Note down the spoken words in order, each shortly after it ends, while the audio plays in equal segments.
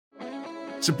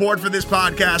Support for this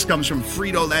podcast comes from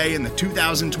Frito-Lay and the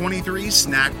 2023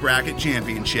 Snack Bracket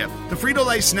Championship. The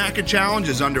Frito-Lay Snack Challenge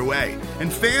is underway,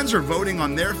 and fans are voting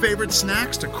on their favorite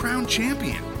snacks to crown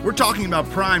champion. We're talking about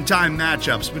prime-time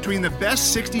matchups between the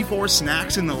best 64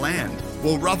 snacks in the land.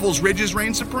 Will Ruffles Ridges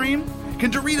reign supreme?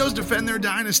 Can Doritos defend their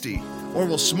dynasty? Or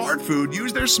will Smart Food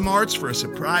use their smarts for a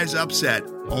surprise upset?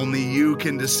 Only you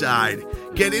can decide.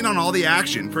 Get in on all the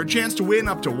action for a chance to win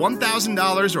up to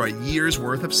 $1,000 or a year's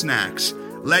worth of snacks.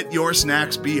 Let your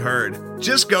snacks be heard.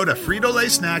 Just go to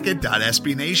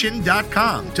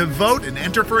fritolaysnacket.sbnation.com to vote and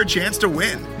enter for a chance to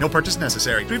win. No purchase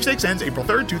necessary. Sweepstakes ends April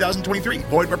 3rd, 2023.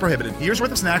 Void where prohibited. Year's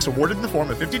worth of snacks awarded in the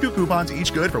form of 52 coupons,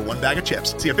 each good for one bag of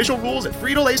chips. See official rules at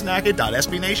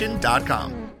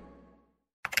fritolaysnacket.sbnation.com.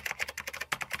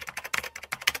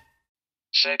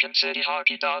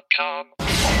 SecondCityHockey.com.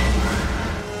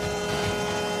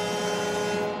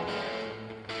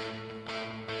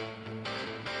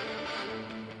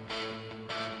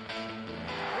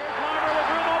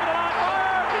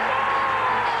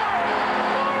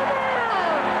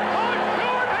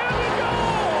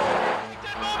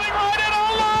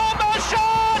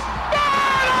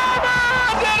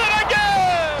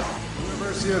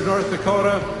 Of North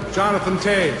Dakota, Jonathan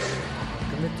Toews.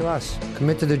 Commit to us.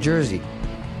 Commit to the jersey.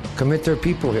 Commit to our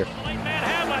people here.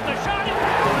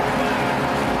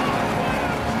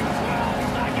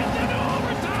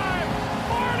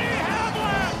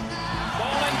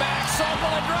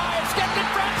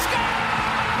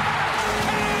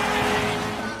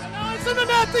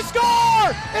 They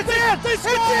score! It's in! They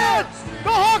score! The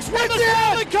Hawks win the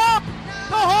Stanley Cup!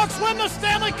 The Hawks win the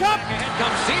Stanley Cup! Ahead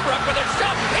comes Seabrook with a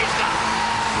shot. He's got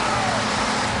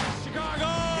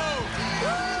Chicago!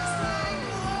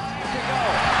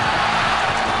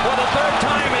 For the third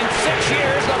time in 6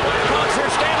 years, the Blackhawks are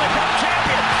Stanley Cup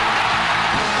champions.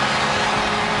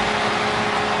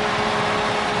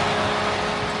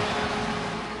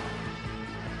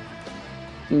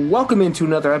 Welcome into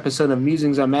another episode of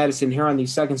Musings on Madison here on the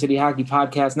Second City Hockey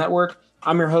Podcast Network.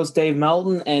 I'm your host, Dave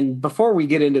Melton, and before we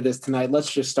get into this tonight, let's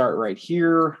just start right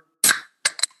here.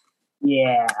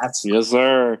 Yeah, yes,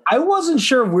 sir. I wasn't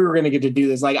sure if we were going to get to do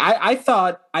this. Like, I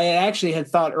actually had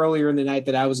thought earlier in the night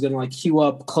that I was going to queue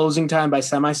up Closing Time by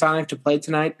Semisonic to play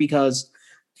tonight, because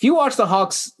if you watch the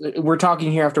Hawks, we're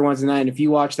talking here after Wednesday night, and if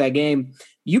you watch that game,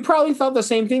 you probably thought the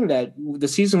same thing, that the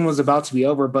season was about to be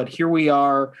over, but here we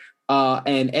are.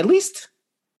 And at least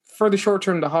for the short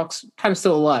term, the Hawks kind of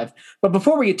still alive. But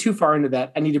before we get too far into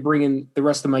that, I need to bring in the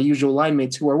rest of my usual line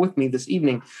mates who are with me this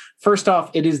evening. First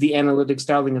off, it is the analytics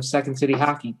darling of Second City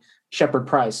Hockey, Shepard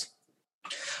Price.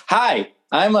 Hi,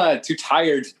 I'm too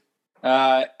tired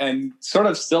and sort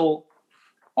of still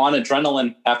on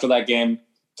adrenaline after that game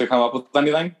to come up with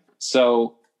anything.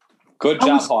 So good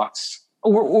job, Hawks.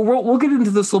 We'll get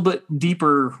into this a little bit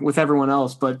deeper with everyone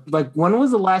else, but when was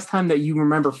the last time that you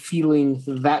remember feeling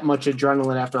that much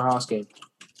adrenaline after a Hawks game?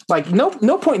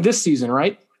 No point this season,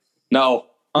 right? No.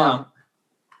 No.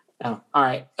 All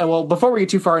right. Well, before we get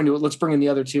too far into it, let's bring in the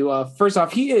other two. First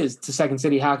off, he is to Second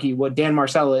City Hockey what Dan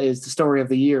Marcella is to Story of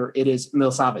the Year. It is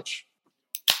Milosavljevic.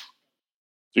 Did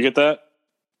you get that?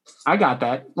 I got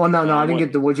that. Well, no, I didn't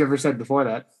get the what you ever said before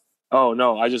that. Oh,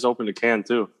 no, I just opened a can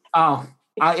too. Oh.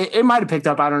 It might have picked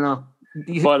up. I don't know.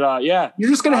 But, yeah. You're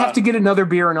just going to have to get another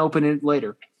beer and open it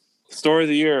later. Story of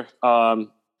the year.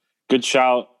 Good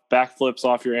shout. Backflips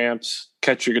off your amps.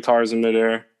 Catch your guitars in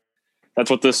midair.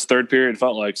 That's what this third period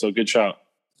felt like, so good shout.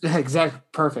 Exactly.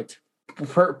 Perfect.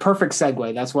 Perfect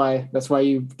segue. That's why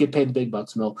you get paid the big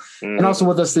bucks, Mill. Mm-hmm. And also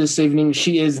with us this evening,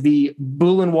 she is the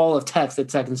Boolin Wall of text at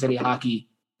Second City Hockey.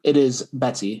 It is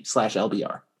Betsy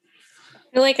 /LBR. I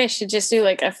feel like I should just do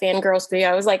a fangirl video.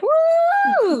 I was like,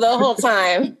 woo, the whole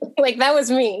time. That was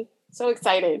me. So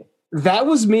excited. That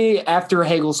was me after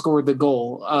Hagel scored the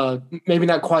goal. Maybe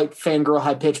not quite fangirl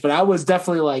high pitch, but I was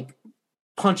definitely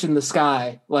punching the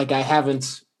sky like I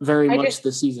haven't very much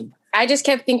this season. I just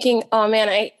kept thinking, oh man,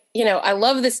 I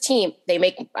love this team.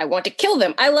 I want to kill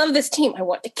them. I love this team. I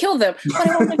want to kill them, but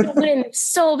I want them to win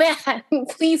so bad.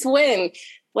 Please win.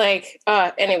 And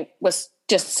it was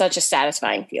just such a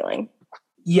satisfying feeling.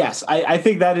 Yes, I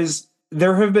think that is –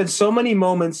 there have been so many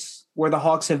moments where the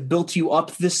Hawks have built you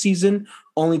up this season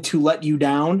only to let you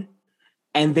down,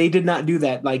 and they did not do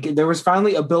that. There was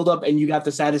finally a build-up, and you got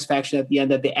the satisfaction at the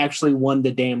end that they actually won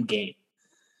the damn game.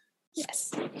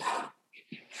 Yes.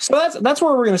 So that's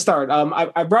where we're going to start.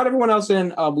 I brought everyone else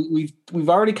in. We've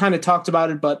already kind of talked about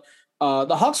it, but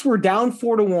the Hawks were down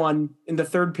 4-1 in the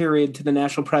third period to the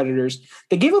Nashville Predators.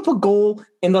 They gave up a goal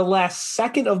in the last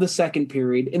second of the second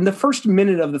period. In the first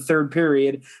minute of the third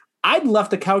period, I'd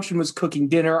left the couch and was cooking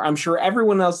dinner. I'm sure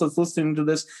everyone else that's listening to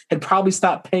this had probably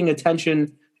stopped paying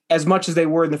attention as much as they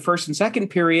were in the first and second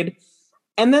period.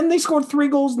 And then they scored 3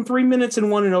 goals in 3 minutes and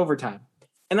 1 in overtime.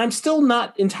 And I'm still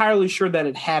not entirely sure that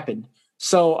it happened.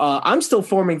 So I'm still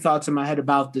forming thoughts in my head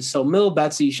about this. So Mill,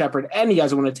 Betsy, Shepard, any of you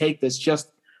guys want to take this,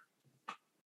 just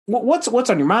what's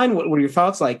on your mind? What are your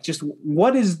thoughts? Like, just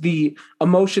what is the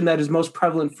emotion that is most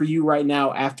prevalent for you right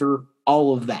now after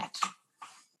all of that?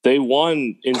 They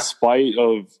won in spite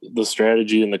of the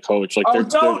strategy and the coach. Like,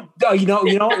 you know,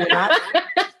 we're not.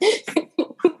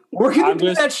 We're going to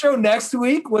do that show next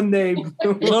week when they.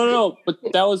 No. But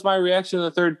that was my reaction in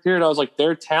the third period. I was like,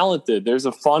 they're talented. There's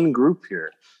a fun group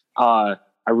here. I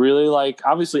really like.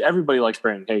 Obviously, everybody likes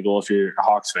Brandon Hagel. If you're a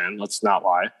Hawks fan, let's not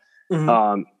lie.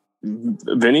 Mm-hmm.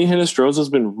 Vinny Hinostroza has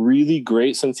been really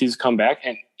great since he's come back,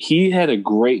 and he had a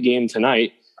great game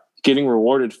tonight, getting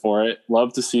rewarded for it.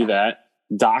 Love to see that.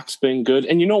 Doc's been good,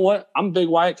 and you know what? I'm a big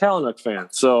Wyatt Kalynuk fan,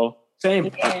 so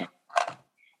same. Yeah.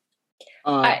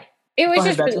 It was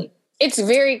just really, it's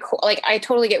very cool. Like, I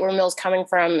totally get where Mill's coming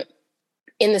from,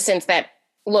 in the sense that,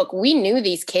 look, we knew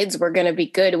these kids were going to be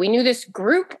good. We knew this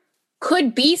group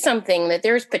could be something, that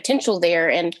there's potential there,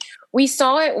 and we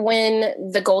saw it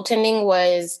when the goaltending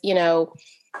was,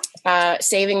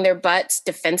 saving their butts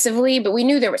defensively, but we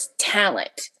knew there was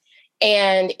talent.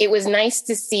 And it was nice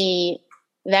to see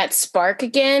that spark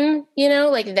again,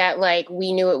 like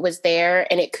we knew it was there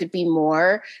and it could be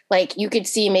more. Like, you could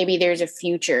see maybe there's a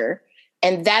future.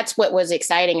 And that's what was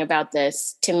exciting about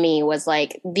this to me, was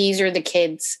like, these are the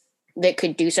kids that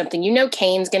could do something.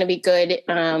 Kane's going to be good.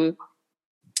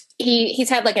 He's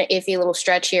had like an iffy little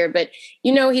stretch here, but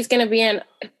he's going to be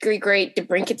great.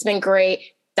 DeBrinket's been great.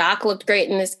 Doc looked great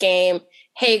in this game.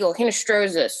 Hagel,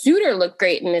 Hinostroza, Suter looked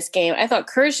great in this game. I thought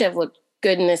Khrushchev looked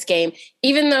good in this game,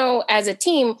 even though as a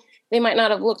team, they might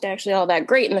not have looked actually all that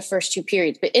great in the first 2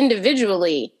 periods. But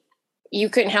individually, you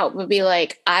couldn't help but be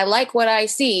like, I like what I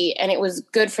see. And it was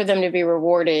good for them to be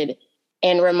rewarded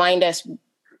and remind us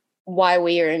why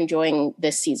we are enjoying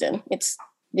this season. It's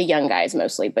the young guys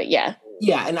mostly, but yeah.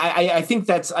 Yeah, and I think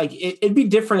that's like, it'd be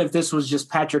different if this was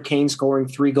just Patrick Kane scoring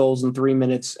 3 goals in 3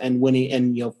 minutes and winning,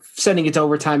 and sending it to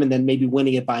overtime and then maybe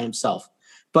winning it by himself.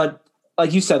 But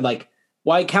like you said, like,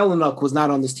 Wyatt Kalynuk was not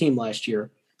on this team last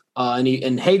year,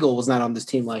 and Hagel was not on this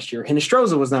team last year.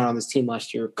 Hinostroza was not on this team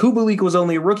last year. Kubalik was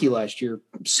only a rookie last year.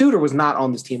 Suter was not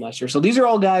on this team last year. So these are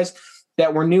all guys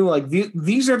that were new. Like,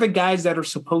 these are the guys that are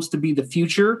supposed to be the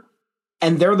future,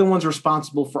 and they're the ones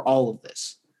responsible for all of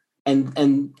this.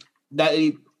 And that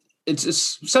it's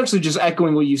essentially just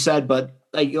echoing what you said, but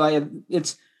like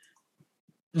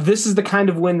this is the kind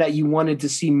of win that you wanted to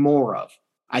see more of,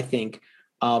 I think.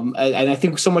 And I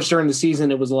think so much during the season,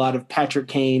 it was a lot of Patrick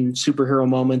Kane superhero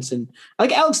moments, and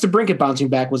like Alex DeBrincat bouncing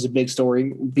back was a big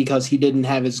story because he didn't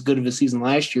have as good of a season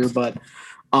last year. But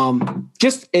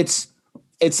it's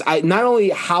not only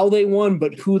how they won,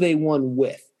 but who they won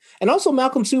with, and also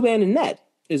Malcolm Subban in net.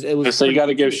 So you got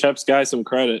to give Shep's guy some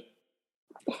credit.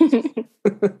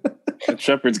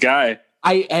 Shepard's guy.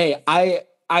 I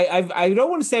don't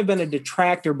want to say I've been a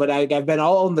detractor, but I've been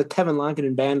all on the Kevin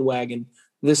Lankinen bandwagon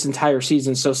this entire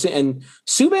season. So, and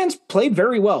Subban's played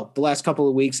very well the last couple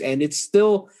of weeks, and it's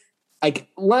still like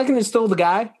Lankinen's still the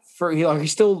guy for,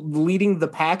 he's still leading the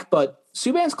pack, but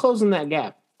Subban's closing that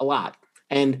gap a lot.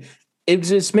 And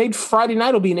it's made Friday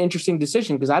night will be an interesting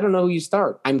decision because I don't know who you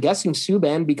start. I'm guessing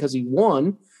Subban because he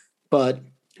won, but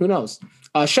who knows?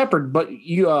 Shepard, but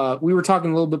you, we were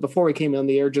talking a little bit before we came on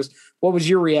the air. Just what was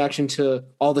your reaction to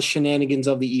all the shenanigans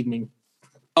of the evening?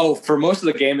 Oh, for most of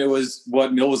the game, it was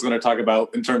what Mill was going to talk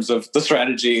about in terms of the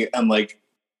strategy and like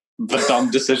the dumb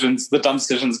decisions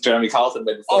Jeremy Colleton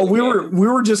made. Oh, we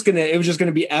were just gonna. It was just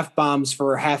gonna be F-bombs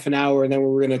for half an hour, and then we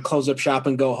were gonna close up shop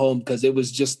and go home because it was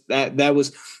just that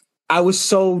was. I was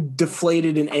so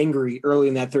deflated and angry early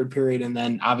in that third period, and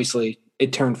then obviously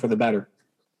it turned for the better.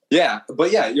 Yeah,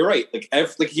 but yeah, you're right.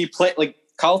 Like he played, like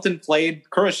Colleton played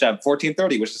Khrushchev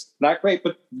 14-30, which is not great,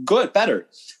 but good, better.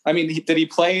 I mean, did he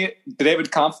play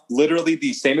David Kampf literally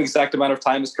the same exact amount of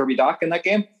time as Kirby Dach in that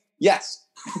game? Yes.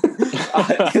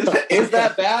 Is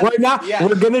that bad? We're not. Yeah.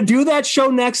 We're gonna do that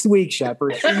show next week,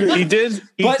 Shepard. He did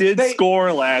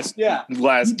score last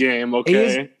game.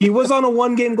 Okay, he was on a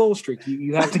 1-game goal streak.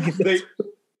 You have to get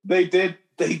that.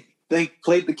 They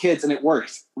played the kids and it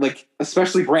worked. Like,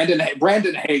 especially Brandon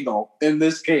Hagel in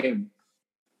this game,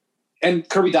 and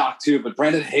Kirby Dach too. But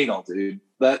Brandon Hagel, dude,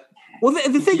 the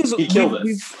thing is,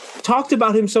 we've talked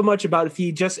about him so much about if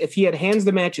he had hands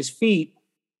to match his feet,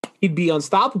 he'd be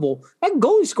unstoppable. That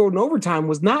goal he scored in overtime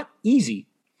was not easy.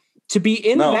 To be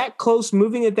that close,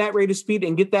 moving at that rate of speed,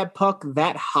 and get that puck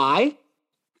that high,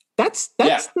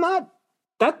 That's not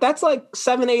that's like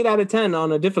 7, 8 out of 10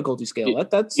 on a difficulty scale.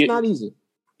 That's not easy.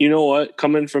 You know what?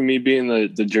 Coming from me being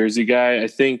the Jersey guy, I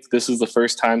think this is the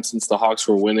first time since the Hawks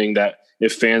were winning that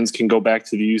if fans can go back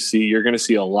to the UC, you're going to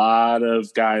see a lot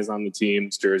of guys on the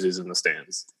team's jerseys in the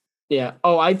stands. Yeah.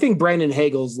 Oh, I think Brandon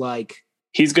Hagel's like...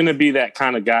 He's going to be that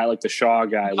kind of guy, like the Shaw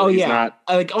guy. Oh, he's yeah. not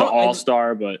the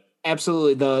all-star, but...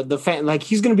 Absolutely. The fan, like,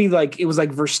 he's going to be like... It was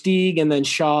like Versteeg and then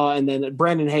Shaw, and then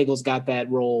Brandon Hagel's got that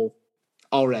role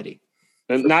already.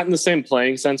 And not in the same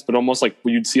playing sense, but almost like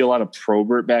you'd see a lot of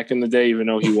Probert back in the day, even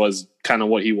though he was kind of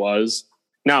what he was.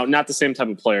 Now, not the same type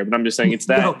of player, but I'm just saying it's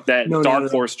that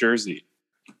dark horse jersey.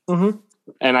 Mm-hmm.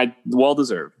 And well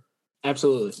deserved.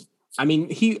 Absolutely. I mean,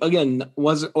 he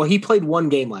played one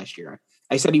game last year.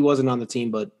 I said he wasn't on the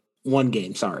team, but one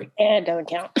game. Sorry. Yeah, it doesn't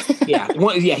count.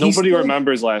 Nobody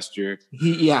remembers last year.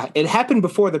 It happened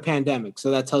before the pandemic, so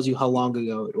that tells you how long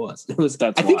ago it was. I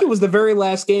think why. it was the very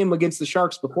last game against the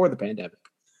Sharks before the pandemic.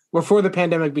 Before the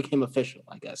pandemic became official,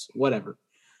 I guess. Whatever.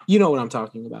 You know what I'm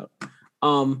talking about.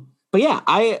 But yeah,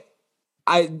 I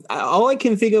all I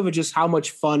can think of is just how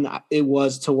much fun it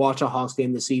was to watch a Hawks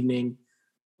game this evening.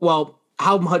 Well,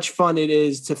 how much fun it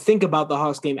is to think about the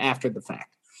Hawks game after the fact.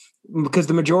 Because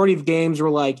the majority of games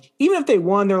were like, even if they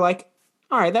won, they're like,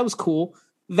 all right, that was cool.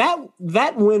 That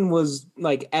win was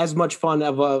like as much fun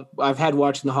I've had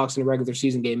watching the Hawks in a regular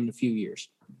season game in a few years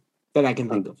that I can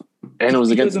think of. And it was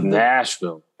against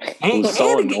Nashville. It was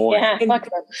so annoying.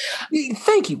 Yeah,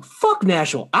 thank you. Fuck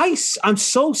Nashville. I'm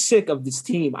so sick of this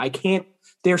team. I can't.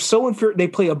 They're so inferior. They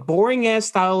play a boring ass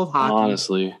style of hockey.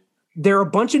 Honestly, they're a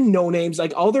bunch of no names.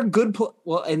 Like all their good.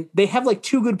 And they have like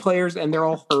 2 good players, and they're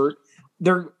all hurt.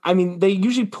 They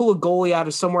usually pull a goalie out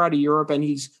of Europe, and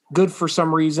he's good for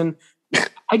some reason.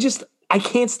 I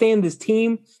can't stand this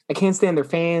team. I can't stand their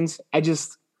fans.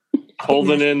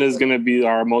 Holden is going to be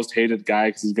our most hated guy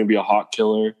because he's going to be a Hawk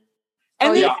killer.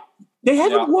 And they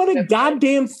haven't won a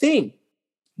goddamn thing.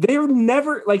 They're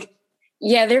never like.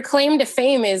 Yeah, their claim to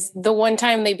fame is the one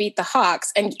time they beat the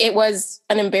Hawks, and it was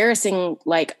an embarrassing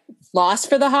loss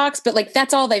for the Hawks. But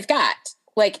that's all they've got.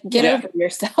 Get over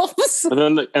yourselves. And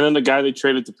then the guy they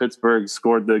traded to Pittsburgh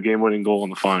scored the game-winning goal in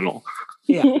the final.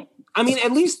 Yeah, I mean,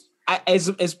 at least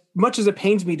as much as it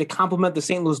pains me to compliment the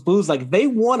St. Louis Blues, they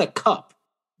won a cup.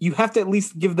 You have to at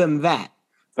least give them that.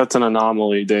 That's an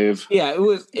anomaly, Dave. Yeah,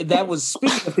 that was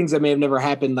speaking of things that may have never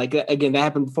happened. Again, that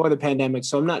happened before the pandemic,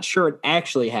 so I'm not sure it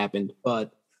actually happened.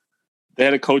 But they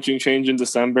had a coaching change in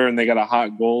December, and they got a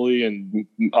hot goalie, and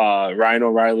Ryan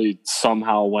O'Reilly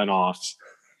somehow went off.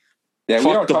 Yeah,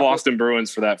 fuck the Boston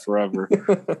Bruins for that forever.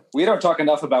 We don't talk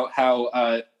enough about how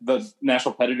the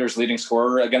Nashville Predators' leading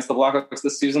scorer against the Blackhawks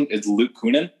this season is Luke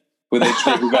Kunin, who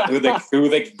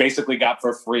they basically got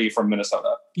for free from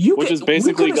Minnesota. Which is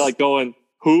basically going,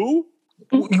 who?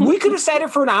 We could have said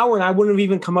it for an hour, and I wouldn't have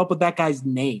even come up with that guy's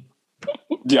name.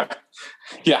 Yeah,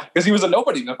 because he was a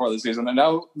nobody before this season, and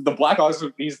now the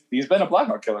Blackhawks. He's been a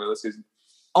Blackhawk killer this season.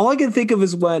 All I can think of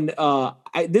is when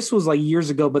this was years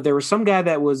ago, but there was some guy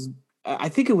that was. I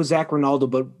think it was Zach Ronaldo,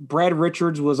 but Brad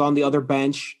Richards was on the other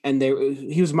bench, and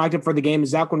he was mic'd up for the game. And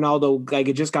Zach Ronaldo,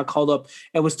 it just got called up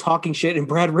and was talking shit. And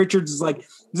Brad Richards is like,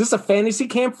 "Is this a fantasy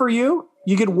camp for you?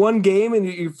 You get one game and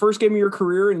your first game of your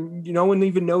career, and no one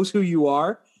even knows who you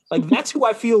are." That's who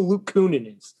I feel Luke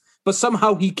Kunin is. But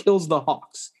somehow he kills the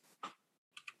Hawks.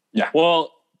 Yeah.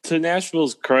 Well, to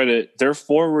Nashville's credit, their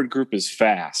forward group is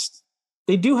fast.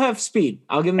 They do have speed.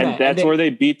 I'll give them that. And that's where they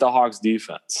beat the Hawks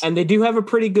defense. And they do have a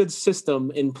pretty good system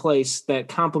in place that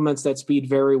complements that speed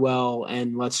very well.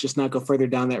 And let's just not go further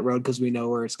down that road because we know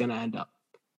where it's going to end up.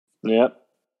 Yep.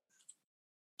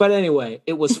 But anyway,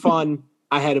 it was fun.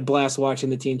 I had a blast watching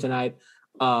the team tonight.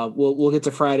 We'll get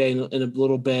to Friday in a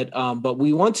little bit. But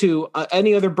we want to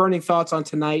any other burning thoughts on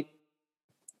tonight?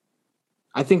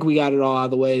 I think we got it all out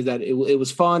of the way that it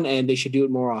was fun and they should do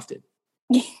it more often.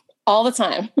 All the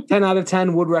time. 10 out of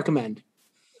 10 would recommend.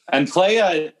 And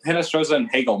play Hinostroza and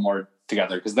Hagel more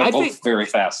together because they're both very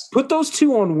fast. Put those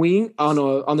two on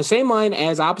the same line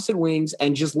as opposite wings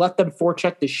and just let them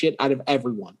forecheck the shit out of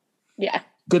everyone. Yeah.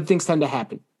 Good things tend to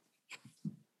happen.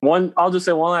 I'll just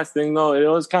say one last thing though. It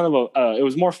was kind of it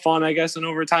was more fun, I guess, in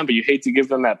overtime, but you hate to give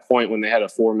them that point when they had a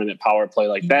 4-minute power play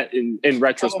like that. In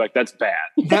retrospect, that's bad.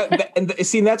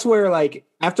 That's where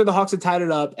after the Hawks had tied it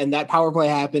up and that power play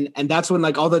happened, and that's when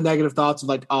all the negative thoughts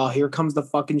of oh, here comes the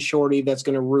fucking shorty that's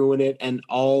going to ruin it, and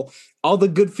all the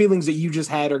good feelings that you just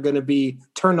had are going to be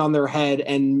turned on their head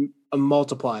and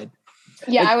multiplied.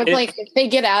 Yeah, I was if they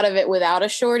get out of it without a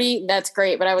shorty, that's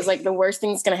great. But I was the worst thing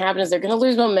that's going to happen is they're going to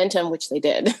lose momentum, which they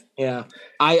did. Yeah.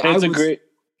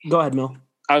 Go ahead, Mel.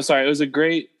 I'm sorry. It was a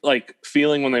great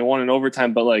feeling when they won in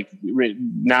overtime, but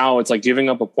now it's like giving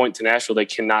up a point to Nashville. They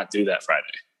cannot do that Friday.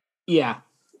 Yeah.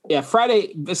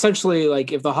 Friday, essentially,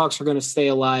 if the Hawks are going to stay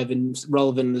alive and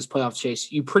relevant in this playoff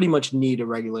chase, you pretty much need a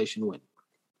regulation win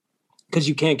because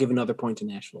you can't give another point to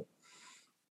Nashville.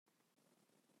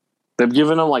 They've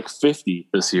given them 50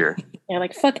 this year. Yeah,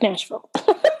 fuck Nashville.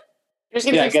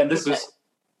 Again, this is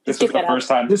the first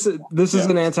time. This is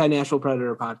an anti-Nashville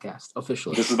Predator podcast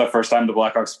officially. This is the first time the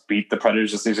Blackhawks beat the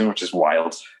Predators this season, which is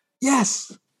wild.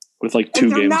 Yes, with 2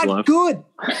 games not left. Good.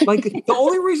 The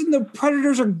only reason the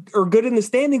Predators are good in the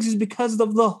standings is because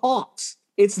of the Hawks.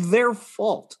 It's their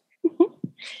fault.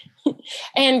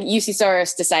 And UC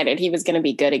Soros decided he was going to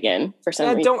be good again for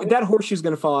some reason. That horseshoe's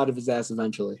going to fall out of his ass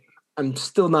eventually. I'm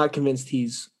still not convinced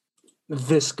he's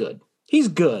this good. He's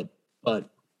good, but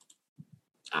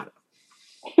I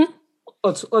don't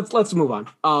know. Let's move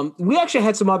on. We actually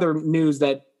had some other news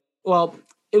that,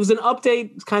 it was an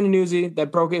update. It's kind of newsy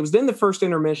that broke. It was in the first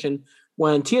intermission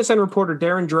when TSN reporter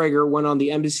Darren Dreger went on the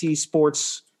NBC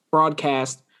Sports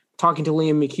broadcast talking to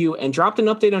Liam McHugh and dropped an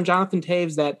update on Jonathan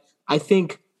Toews that I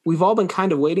think we've all been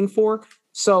kind of waiting for.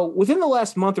 So within the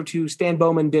last month or two, Stan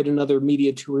Bowman did another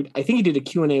media tour. I think he did a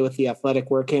Q&A with The Athletic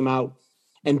where it came out,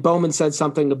 and Bowman said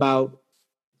something about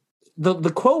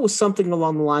the quote was something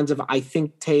along the lines of, I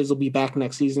think Toews will be back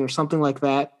next season or something like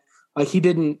that. He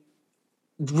didn't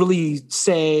really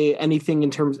say anything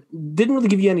didn't really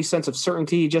give you any sense of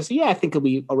certainty. Just, I think he'll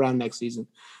be around next season.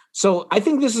 So I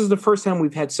think this is the first time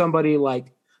we've had somebody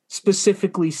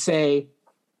specifically say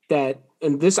that,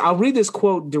 and this, I'll read this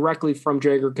quote directly from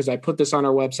Dreger because I put this on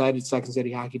our website at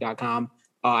secondcityhockey.com.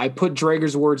 I put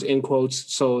Dreger's words in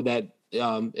quotes so that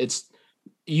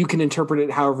you can interpret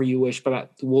it however you wish,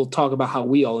 but we'll talk about how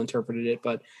we all interpreted it.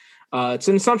 But it's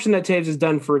an assumption that Toews is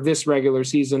done for this regular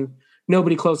season.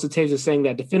 Nobody close to Toews is saying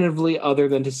that definitively, other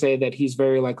than to say that he's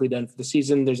very likely done for the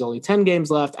season. There's only 10 games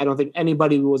left. I don't think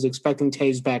anybody was expecting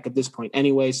Toews back at this point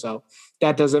anyway, so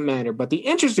that doesn't matter. But the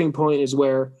interesting point is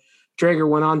where Dreger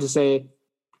went on to say,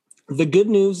 the good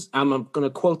news, I'm going to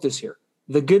quote this here.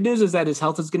 The good news is that his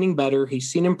health is getting better. He's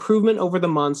seen improvement over the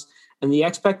months, and the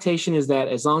expectation is that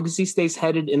as long as he stays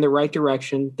headed in the right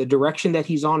direction, the direction that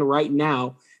he's on right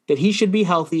now, that he should be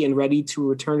healthy and ready to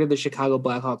return to the Chicago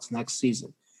Blackhawks next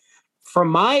season. From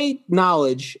my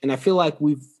knowledge, and I feel like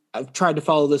I've tried to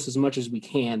follow this as much as we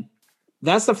can,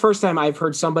 that's the first time I've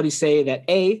heard somebody say that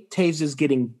A, Toews is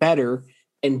getting better,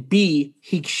 and B,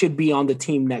 he should be on the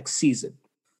team next season.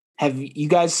 Have you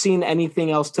guys seen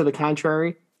anything else to the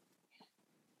contrary?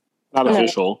 Not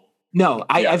official. No,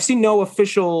 I've seen no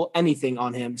official anything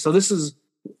on him. So this is,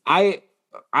 I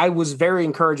was very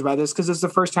encouraged by this because it's the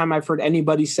first time I've heard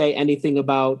anybody say anything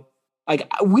about, I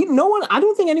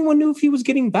don't think anyone knew if he was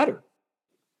getting better.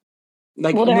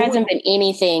 There hasn't been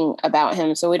anything about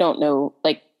him, so we don't know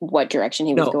what direction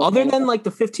he was going. Other than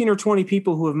the 15 or 20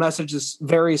 people who have messaged us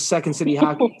various Second City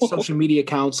Hockey social media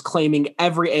accounts claiming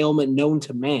every ailment known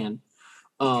to man,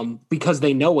 because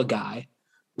they know a guy.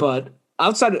 But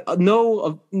outside of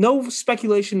no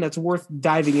speculation that's worth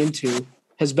diving into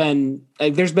has been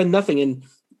there's been nothing. And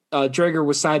Dreger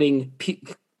was citing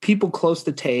people close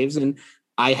to Toews, and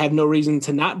I have no reason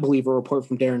to not believe a report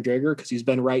from Darren Dreger because he's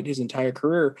been right his entire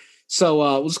career.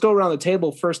 So let's go around the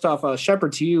table. First off,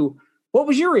 Shepard, to you, what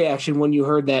was your reaction when you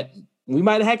heard that we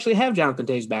might actually have Jonathan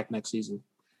Toews back next season?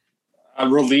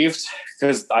 I'm relieved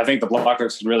because I think the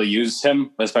Blackhawks could really use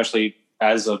him, especially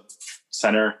as a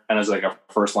center and as a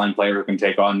first-line player who can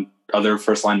take on other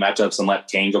first-line matchups and let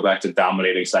Kane go back to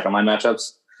dominating second-line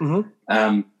matchups.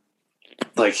 Mm-hmm.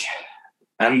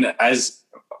 And as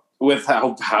with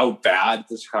how bad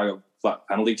the Chicago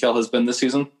penalty kill has been this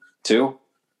season, too,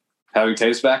 having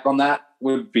Toews back on that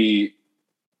would be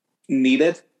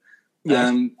needed.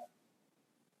 Yes.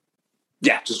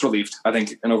 Just relieved. I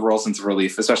think an overall sense of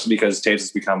relief, especially because Toews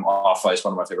has become off ice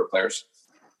one of my favorite players.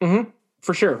 Mm-hmm.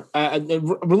 For sure.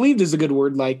 Relieved is a good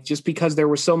word, just because there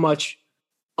was so much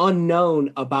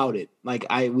unknown about it.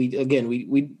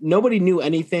 Nobody knew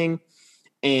anything,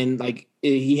 and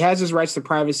he has his rights to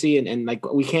privacy, and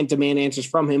we can't demand answers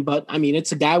from him. But I mean,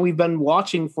 it's a guy we've been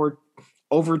watching for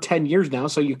over 10 years now,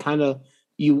 so you kind of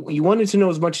you wanted to know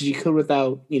as much as you could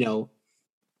without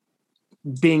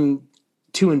being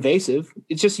too invasive.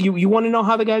 It's just you want to know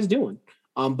how the guy's doing,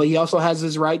 but he also has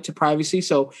his right to privacy.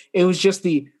 So it was just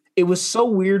it was so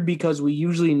weird because we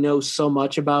usually know so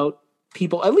much about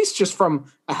people, at least just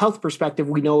from a health perspective,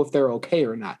 we know if they're okay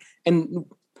or not. And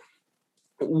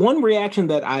one reaction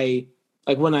that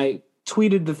when I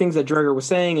tweeted the things that Dreger was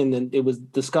saying, and then it was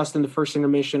discussed in the first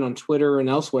intermission on Twitter and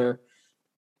elsewhere,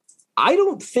 I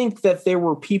don't think that there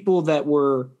were people that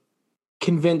were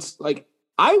convinced, like,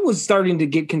 I was starting to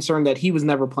get concerned that he was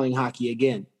never playing hockey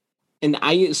again. And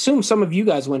I assume some of you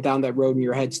guys went down that road in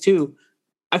your heads too.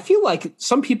 I feel like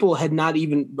some people had not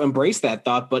even embraced that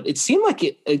thought, but it seemed like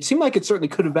it certainly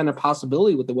could have been a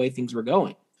possibility with the way things were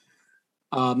going.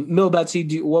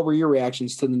 Betsy, what were your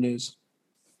reactions to the news?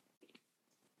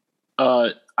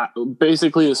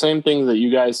 Basically the same thing that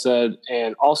you guys said.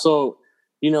 And also,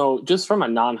 just from a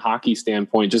non-hockey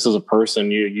standpoint, just as a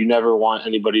person, you never want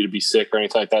anybody to be sick or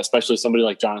anything like that, especially somebody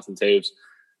like Jonathan Toews.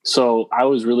 So I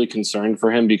was really concerned for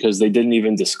him because they didn't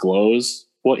even disclose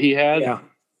what he had. Yeah.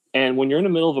 And when you're in the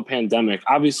middle of a pandemic,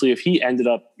 obviously if he ended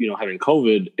up, having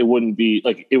COVID, it wouldn't be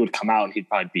like, it would come out and he'd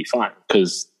probably be fine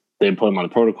because they'd put him on the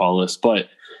protocol list. But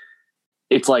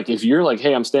it's like, if you're like,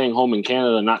 hey, I'm staying home in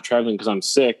Canada, not traveling because I'm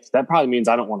sick, that probably means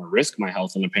I don't want to risk my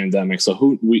health in a pandemic.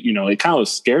 So it kind of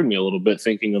scared me a little bit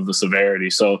thinking of the severity.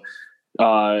 So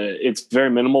it's very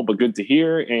minimal, but good to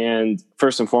hear. And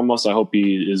first and foremost, I hope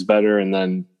he is better. And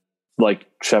then, like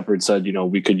Shepard said,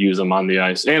 we could use him on the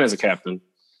ice and as a captain.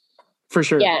 For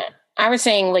sure. Yeah. I was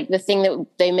saying, like, the thing that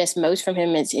they miss most from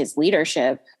him is his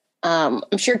leadership. I'm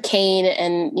sure Kane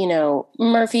and,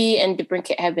 Murphy and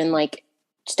DeBrincat have been, like,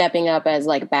 stepping up as,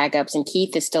 like, backups, and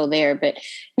Keith is still there, but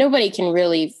nobody can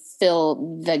really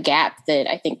fill the gap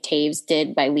that I think Toews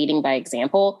did by leading by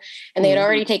example. And they had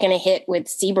already taken a hit with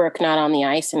Seabrook not on the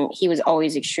ice, and he was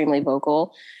always extremely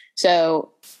vocal.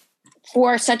 So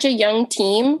for such a young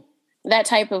team, that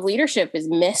type of leadership is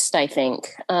missed, I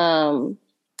think.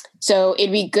 So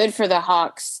it'd be good for the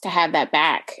Hawks to have that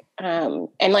back. And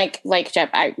like Jeff,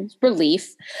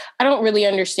 relief. I don't really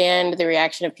understand the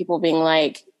reaction of people being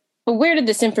like, but where did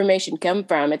this information come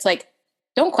from? It's like,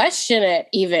 don't question it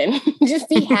even. Just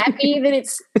be happy that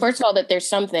it's, first of all, that there's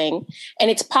something and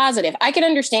it's positive. I could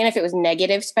understand if it was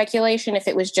negative speculation, if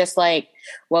it was just like,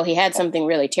 well, he had something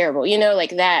really terrible,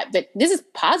 like that. But this is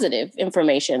positive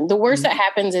information. The worst that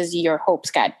happens is your hopes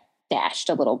got dashed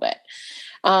a little bit.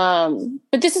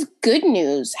 But this is good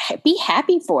news. Be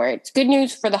happy for it. It's good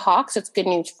news for the Hawks. It's good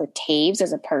news for Toews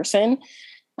as a person.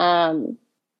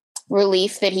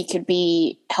 Relief that he could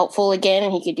be helpful again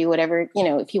and he could do whatever,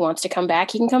 if he wants to come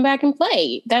back, he can come back and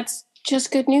play. That's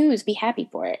just good news. Be happy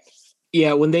for it.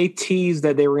 Yeah, when they teased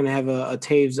that they were going to have a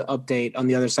Toews update on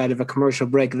the other side of a commercial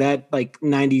break, that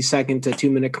 90-second to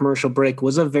 2-minute commercial break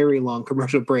was a very long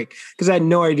commercial break because I had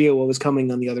no idea what was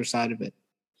coming on the other side of it.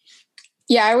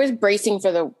 Yeah, I was bracing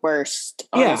for the worst.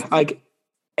 Honestly.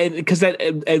 Yeah,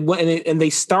 and they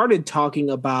started talking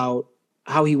about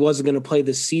how he wasn't going to play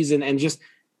this season, and just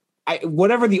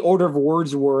whatever the order of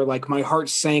words were, like my heart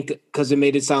sank because it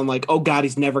made it sound like, oh God,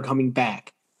 he's never coming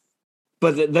back.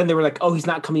 But then they were like, oh, he's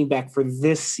not coming back for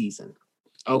this season.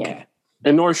 Okay. Yeah.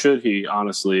 And nor should he,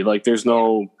 honestly. Like, there's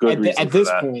no good reason at this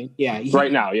that. point. Yeah,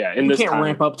 right now, yeah. You can't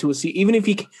ramp up to a season, even if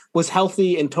he was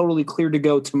healthy and totally clear to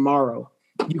go tomorrow.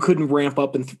 You couldn't ramp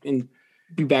up and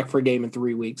be back for a game in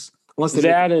 3 weeks. Unless they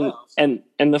that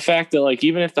and the fact that, like,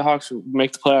 even if the Hawks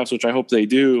make the playoffs, which I hope they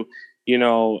do,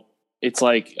 it's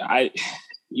like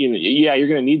you're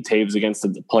going to need Toews against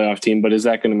the playoff team, but is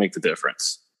that going to make the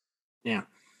difference? Yeah,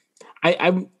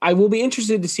 I will be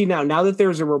interested to see now that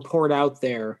there's a report out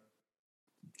there,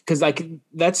 because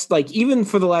that's even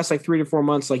for the last 3 to 4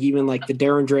 months, even the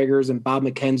Darren Dragers and Bob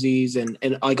McKenzie's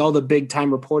and all the big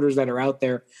time reporters that are out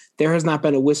there has not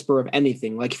been a whisper of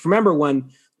anything. If you remember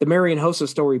when the Marian Hossa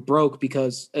story broke,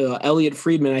 because Elliot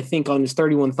Friedman, I think on his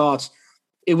 31 Thoughts,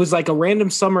 it was like a random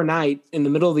summer night in the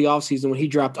middle of the offseason when he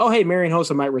dropped, oh, hey, Marian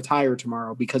Hossa might retire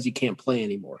tomorrow because he can't play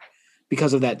anymore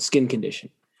because of that skin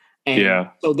condition. And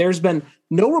so there's been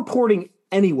no reporting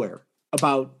anywhere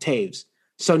about Toews.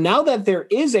 So now that there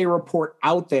is a report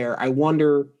out there, I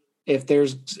wonder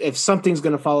if something's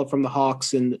going to follow from the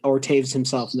Hawks or Toews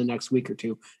himself in the next week or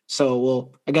two.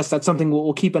 So I guess that's something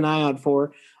we'll keep an eye out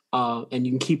for. And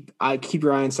you can keep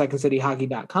your eye on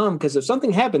secondcityhockey.com, because if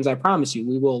something happens, I promise you,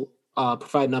 we will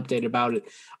provide an update about it.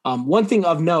 One thing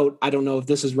of note, I don't know if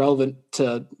this is relevant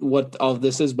to what all of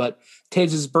this is, but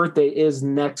Toews' birthday is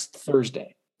next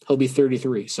Thursday. He'll be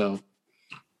 33. So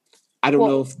I don't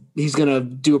know if he's going to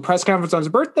do a press conference on his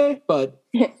birthday, but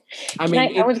I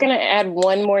was going to add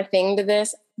one more thing to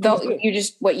this, though.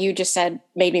 What you just said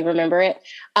made me remember it.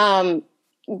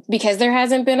 Because there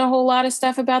hasn't been a whole lot of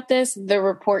stuff about this. The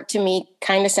report to me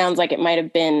kind of sounds like it might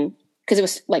have been, because it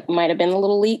was might have been a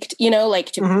little leaked,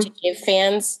 to give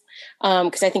fans.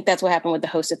 Because I think that's what happened with the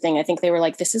Hossa thing. I think they were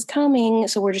like, this is coming,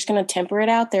 so we're just going to temper it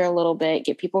out there a little bit,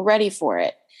 get people ready for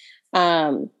it.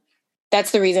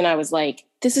 That's the reason I was like,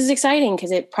 this is exciting,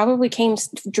 because it probably came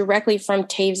directly from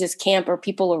Toews' camp or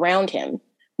people around him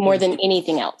more than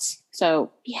anything else. So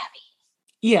be happy.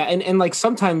 Yeah, and like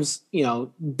sometimes,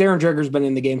 Darren Dreger's been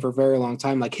in the game for a very long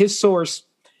time. Like his source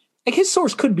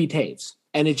could be Toews.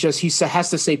 And it just, has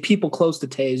to say people close to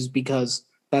Toews because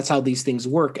that's how these things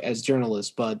work as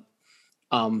journalists. But,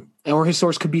 or his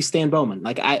source could be Stan Bowman.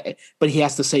 But he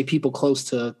has to say people close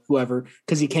to whoever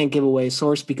because he can't give away a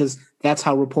source because that's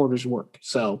how reporters work.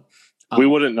 So we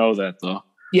wouldn't know that though.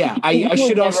 Yeah, I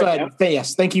should also add,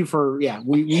 yes, thank you for,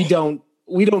 we don't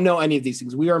know any of these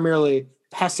things. We are merely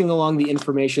passing along the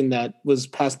information that was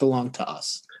passed along to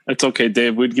us. It's okay,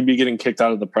 Dave. We'd be getting kicked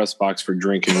out of the press box for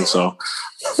drinking. So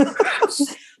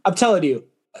I'm telling you,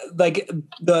 like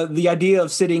the idea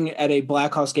of sitting at a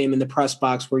Blackhawks game in the press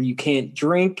box where you can't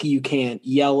drink, you can't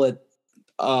yell at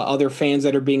other fans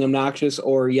that are being obnoxious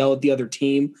or yell at the other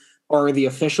team or the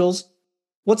officials.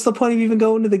 What's the point of even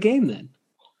going to the game then?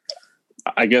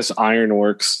 I guess iron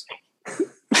works.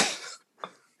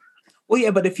 Well,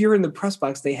 yeah, but if you're in the press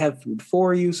box, they have food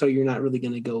for you, so you're not really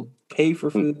going to go pay for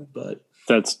food. But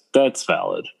that's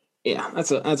valid. Yeah,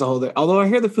 that's a whole thing. Although I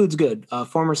hear the food's good.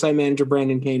 Former site manager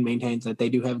Brandon Kane maintains that they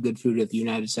do have good food at the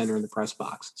United Center in the press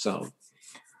box. So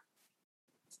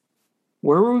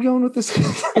where were we going with this?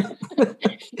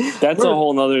 That's a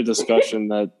whole nother discussion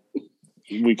that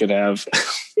we could have.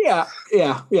 Yeah.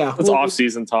 It's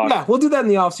off-season talk. Yeah, we'll do that in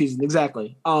the off-season.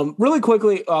 Exactly. Really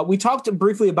quickly, we talked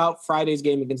briefly about Friday's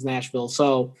game against Nashville.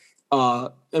 So,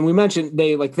 and we mentioned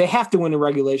they have to win in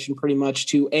regulation pretty much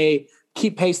to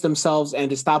keep pace themselves and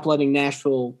to stop letting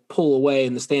Nashville pull away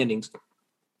in the standings.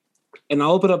 And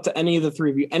I'll open up to any of the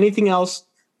three of you. Anything else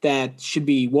that should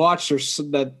be watched or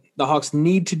that the Hawks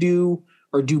need to do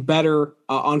or do better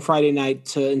on Friday night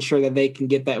to ensure that they can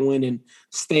get that win and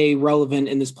stay relevant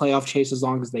in this playoff chase as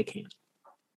long as they can?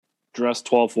 Dress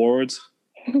 12 forwards.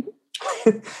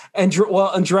 and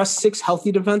dress 6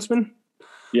 healthy defensemen.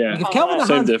 Yeah. Like if Calvin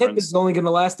Hahn's hip is only going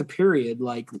to last a period,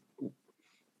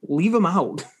 leave him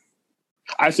out.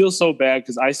 I feel so bad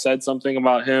because I said something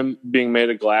about him being made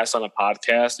of glass on a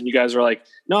podcast, and you guys were like,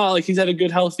 no, he's had a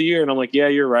good, healthy year. And I'm like, yeah,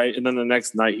 you're right. And then the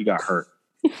next night he got hurt.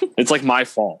 It's my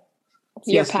fault.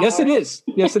 Yes, it is.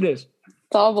 Yes, it is.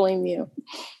 I'll blame you.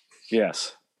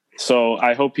 Yes. So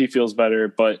I hope he feels better.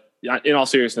 But in all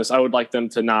seriousness, I would like them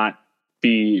to not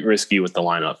be risky with the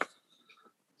lineup.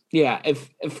 Yeah. If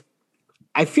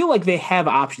I feel like they have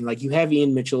options, like you have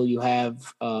Ian Mitchell, you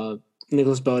have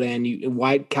Nicholas Beaudin,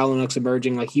 White Kalinuk's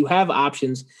emerging. Like you have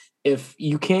options. If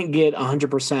you can't get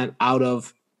 100% out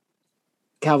of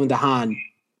Calvin DeHaan,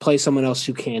 play someone else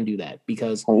who can do that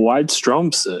because why'd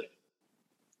Strome sit?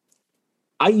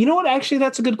 You know what? Actually,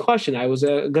 that's a good question. I was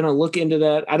going to look into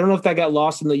that. I don't know if that got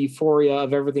lost in the euphoria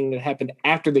of everything that happened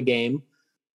after the game,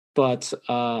 but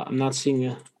I'm not seeing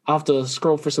it. I'll have to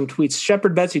scroll for some tweets.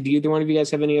 Shepard, Betsy, do either one of you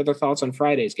guys have any other thoughts on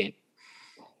Friday's game?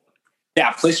 Yeah,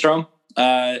 play Strome.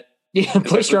 Play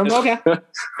Strome. Okay.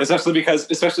 Especially because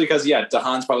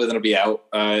DeHaan's probably going to be out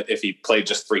if he played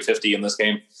just 350 in this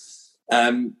game.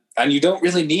 And you don't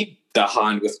really need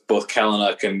DeHaan with both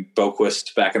Kalinuk and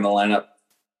Boquist back in the lineup.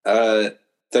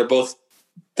 They're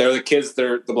the kids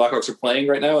the Blackhawks are playing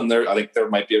right now, and I think there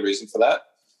might be a reason for that.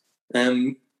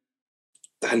 And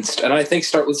I think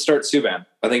start Subban.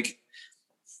 I think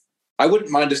I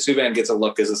wouldn't mind if Subban gets a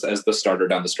look as the starter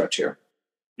down the stretch here.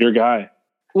 Your guy.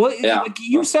 Well, yeah.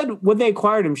 You said when they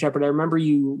acquired him, Shepard, I remember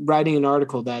you writing an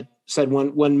article that said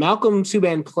when Malcolm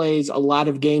Subban plays a lot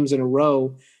of games in a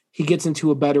row, he gets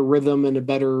into a better rhythm and a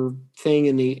better thing,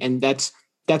 and that's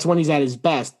when he's at his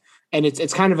best. And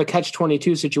it's kind of a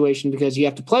catch-22 situation because you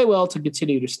have to play well to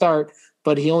continue to start,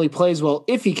 but he only plays well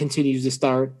if he continues to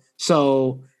start.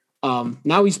 So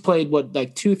now he's played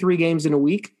 2-3 games in a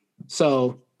week.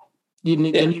 So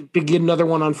you get another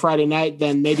one on Friday night,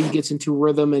 then maybe he gets into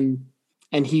rhythm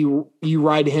and you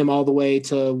ride him all the way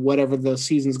to whatever the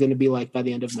season's going to be like by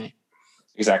the end of May.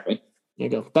 Exactly. There you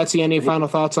go. Betsy, any final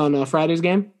thoughts on Friday's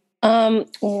game?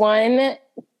 One,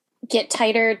 get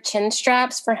tighter chin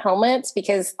straps for helmets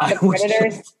because the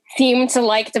Predators seem to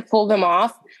like to pull them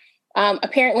off.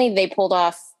 Apparently they pulled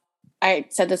off, I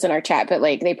said this in our chat, but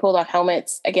they pulled off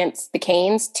helmets against the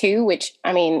Canes too, which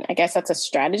I guess that's a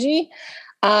strategy.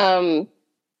 And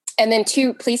then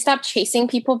 2, please stop chasing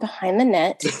people behind the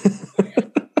net.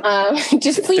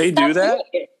 Just please they stop do that?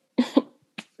 doing it.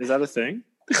 Is that a thing?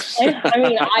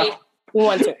 I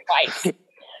once or twice.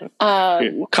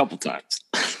 A couple times.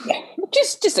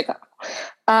 just a couple.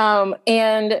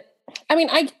 And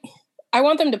I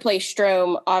want them to play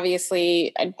Strome.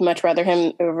 Obviously, I'd much rather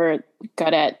him over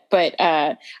Gaudette. But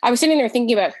I was sitting there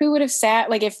thinking about who would have sat.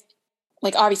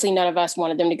 Obviously none of us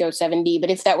wanted them to go 7D, but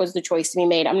if that was the choice to be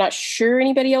made, I'm not sure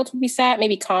anybody else would be sat.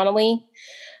 Maybe Connolly,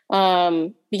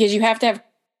 because you have to have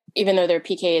even though their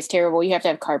PK is terrible, you have to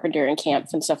have Carpenter and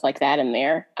Kampf and stuff like that in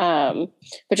there.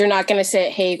 But you're not going to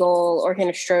sit Hagel or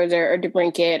Hinostroza or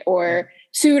DeBrincat or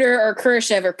Suter or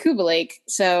Kurashev or Kubalik.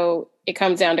 So it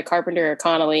comes down to Carpenter or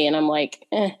Connolly, and I'm like,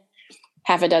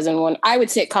 half a dozen one. I would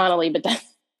sit Connolly, but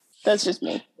that's just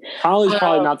me. Connolly's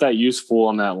probably not that useful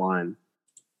on that line.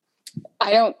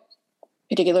 I don't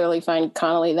particularly find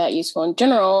Connolly that useful in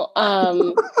general.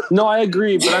 No, I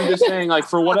agree, but I'm just saying, like,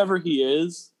 for whatever he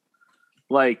is,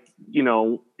 like, you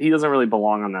know, he doesn't really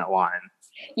belong on that line.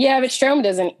 Yeah, but Strome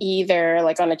doesn't either,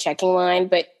 like on a checking line.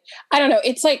 But I don't know.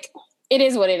 It's like, it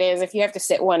is what it is. If you have to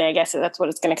sit one, I guess that's what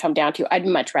it's going to come down to. I'd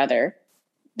much rather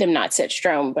them not sit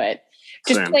Strome, but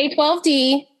just play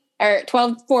 12D or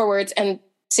 12 forwards and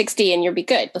 6D and you'll be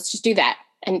good. Let's just do that.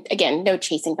 And again, no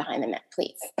chasing behind the net,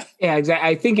 please. Yeah, exactly.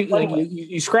 I think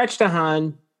you scratch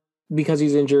DeHaan because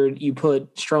he's injured. You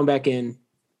put Strome back in.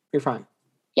 You're fine.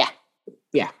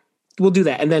 Yeah. We'll do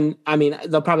that. And then, I mean,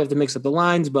 they'll probably have to mix up the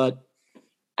lines, but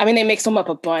I mean, they mix them up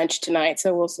a bunch tonight,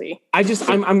 so we'll see.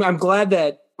 I'm glad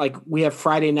that like we have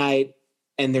Friday night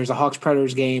and there's a Hawks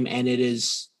Predators game and it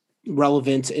is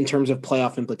relevant in terms of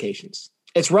playoff implications.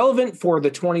 It's relevant for the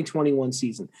 2021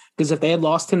 season because if they had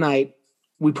lost tonight,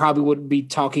 we probably would be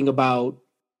talking about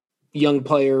young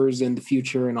players and the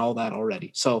future and all that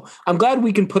already. So I'm glad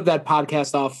we can put that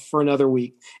podcast off for another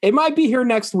week. It might be here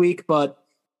next week, but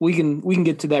we can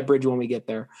get to that bridge when we get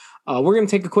there. We're going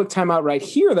to take a quick timeout right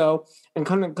here, though, and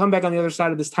come back on the other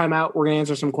side of this timeout. We're going to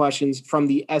answer some questions from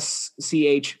the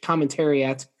SCH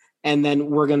commentariat, and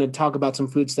then we're going to talk about some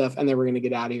food stuff, and then we're going to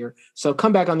get out of here. So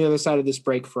come back on the other side of this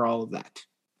break for all of that.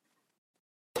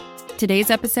 Today's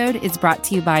episode is brought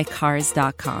to you by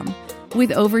Cars.com.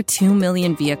 With over 2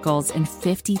 million vehicles and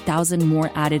 50,000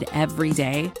 more added every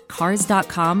day,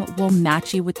 Cars.com will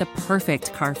match you with the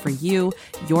perfect car for you,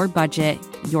 your budget,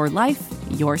 your life,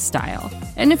 your style.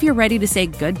 And if you're ready to say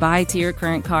goodbye to your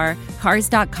current car,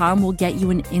 Cars.com will get you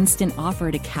an instant offer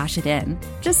to cash it in.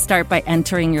 Just start by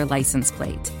entering your license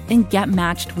plate and get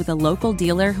matched with a local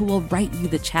dealer who will write you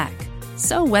the check.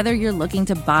 So whether you're looking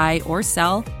to buy or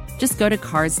sell, just go to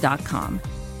Cars.com.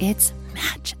 It's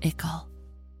magical.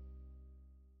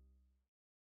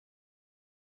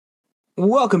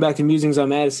 Welcome back to Musings on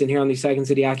Madison here on the Second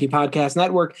City Hockey Podcast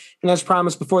Network. And as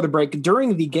promised before the break,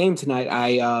 during the game tonight,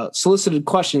 I solicited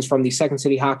questions from the Second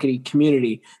City Hockey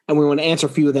community, and we want to answer a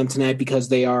few of them tonight because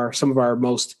they are some of our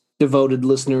most devoted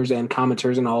listeners and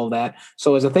commenters and all of that.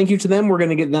 So as a thank you to them, we're going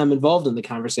to get them involved in the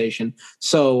conversation.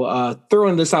 So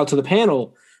throwing this out to the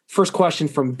panel, first question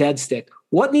from Deadstick.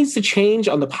 What needs to change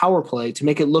on the power play to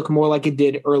make it look more like it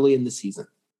did early in the season?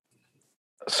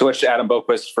 Switch Adam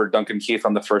Boquist for Duncan Keith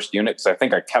on the first unit because I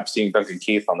think I kept seeing Duncan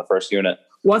Keith on the first unit.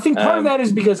 Well, I think part of that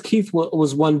is because Keith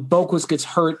was when Boquist gets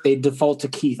hurt, they default to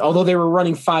Keith. Although they were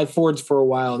running 5 forwards for a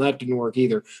while, and that didn't work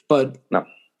either. But no,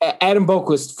 Adam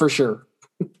Boquist for sure.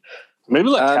 Maybe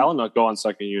let Kalynuk go on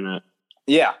second unit.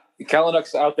 Yeah,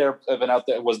 Kalynuk's out there.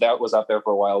 Was out there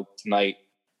for a while tonight.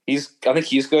 I think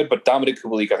he's good, but Dominik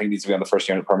Kubalik I think needs to be on the first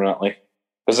unit permanently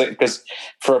because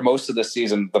for most of the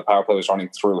season the power play was running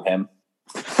through him.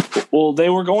 Well, they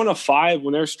were going to 5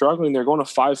 when they're struggling. They're going to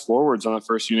 5 forwards on the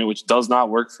first unit, which does not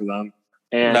work for them.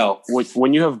 And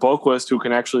when you have Boquist who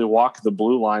can actually walk the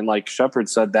blue line, like Shepard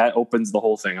said, that opens the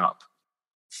whole thing up.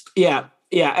 Yeah.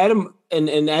 Adam,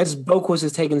 and as Boquist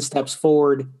has taken steps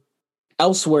forward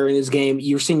elsewhere in his game,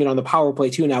 you're seeing it on the power play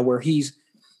too now, where he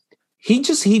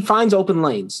finds open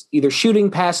lanes, either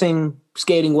shooting, passing,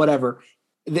 skating, whatever.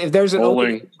 If there's an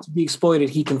opening to be exploited,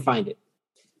 he can find it,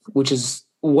 which is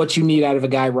what you need out of a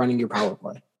guy running your power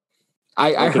play.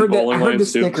 I heard the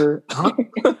sticker. Huh?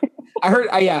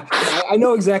 I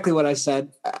know exactly what I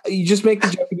said. You just make the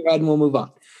joke in your head and we'll move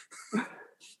on.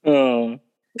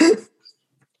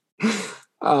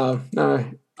 All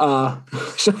right.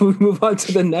 Shall we move on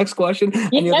to the next question? Yes.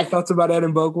 Any other thoughts about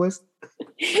Adam Boquist?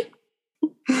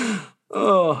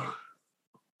 Oh,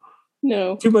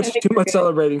 no. Too much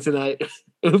celebrating tonight.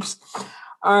 Oops.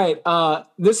 All right.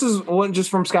 This is one just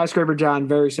from Skyscraper John.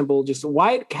 Very simple. Just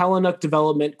Wyatt Kalynuk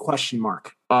development ?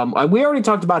 We already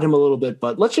talked about him a little bit,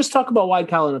 but let's just talk about Wyatt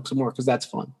Kalynuk some more because that's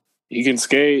fun. He can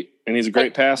skate and he's a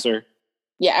great passer.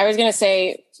 Yeah, I was going to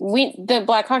say the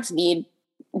Blackhawks need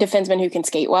defensemen who can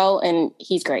skate well, and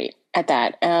he's great at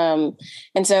that. And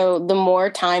so the more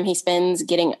time he spends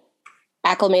getting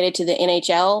acclimated to the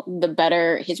NHL, the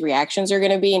better his reactions are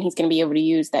going to be, and he's going to be able to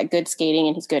use that good skating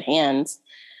and his good hands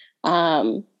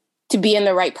to be in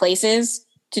the right places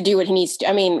to do what he needs to.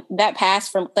 I mean, that pass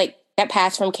from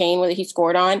Kane that he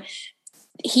scored on,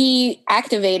 he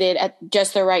activated at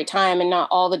just the right time, and not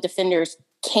all the defenders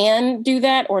can do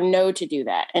that or know to do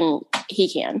that, and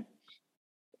he can.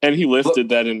 And he lifted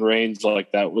that in range.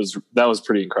 Like that was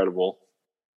pretty incredible.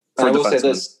 I will say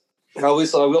this. I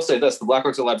will say this. The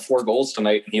Blackhawks allowed 4 goals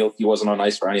tonight. He wasn't on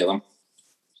ice for any of them.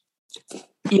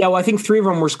 Yeah, well, I think 3 of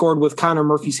them were scored with Connor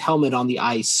Murphy's helmet on the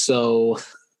ice. So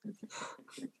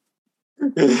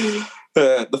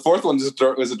the fourth one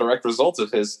was a direct result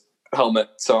of his helmet.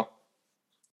 So,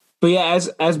 but yeah,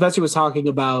 as Betsy was talking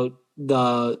about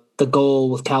the goal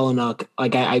with Kalynuk,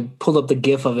 like I pulled up the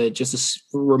GIF of it just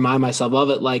to remind myself of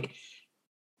it. Like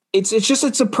it's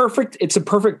a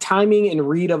perfect timing and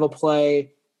read of a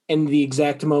play in the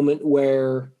exact moment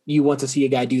where you want to see a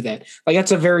guy do that. Like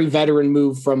that's a very veteran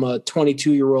move from a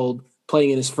 22-year-old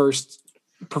playing in his first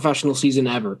professional season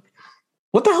ever.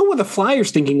 What the hell were the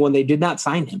Flyers thinking when they did not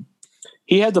sign him?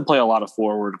 He had to play a lot of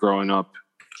forward growing up.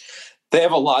 They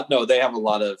have a lot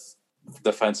of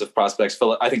defensive prospects.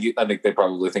 I think they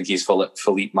probably think he's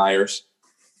Philippe Myers.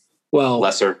 Well,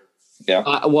 lesser. Yeah.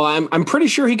 I'm pretty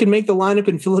sure he can make the lineup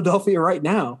in Philadelphia right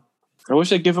now. I wish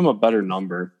they'd give him a better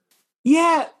number.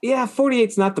 Yeah,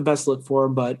 48's not the best look for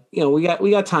him, but we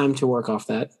got time to work off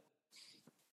that.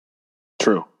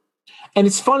 True. And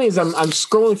it's funny as I'm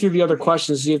scrolling through the other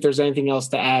questions to see if there's anything else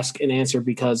to ask and answer,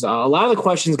 because a lot of the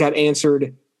questions got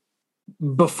answered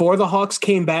before the Hawks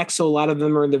came back, so a lot of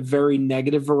them are in the very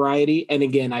negative variety. And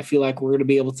again, I feel like we're going to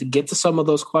be able to get to some of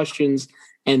those questions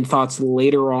and thoughts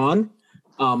later on.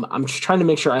 I'm just trying to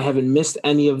make sure I haven't missed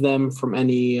any of them from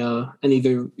any of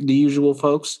the usual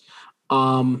folks.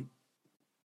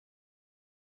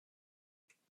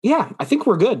 Yeah, I think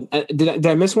we're good. Did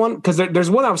I miss one? Because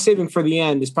there's one I was saving for the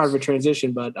end as part of a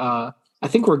transition, but I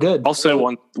think we're good. I'll say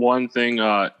one thing.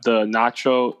 The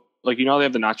nacho, like they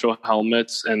have the nacho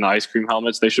helmets and the ice cream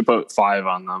helmets. They should put 5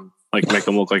 on them, like make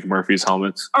them look like Murphy's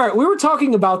helmets. All right, we were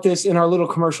talking about this in our little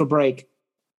commercial break.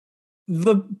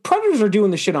 The Predators are doing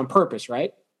this shit on purpose,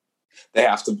 right? They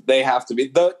have to be.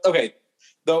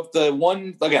 The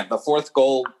one again, the fourth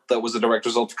goal that was a direct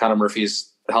result of Connor Murphy's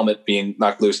helmet being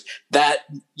knocked loose, that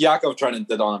Yakov Trenin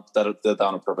did that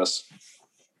on purpose.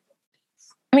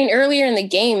 I mean, earlier in the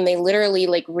game, they literally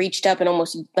reached up and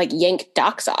almost yanked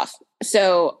Docs off.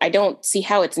 So I don't see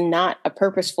how it's not a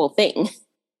purposeful thing.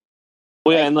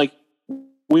 Well, yeah, and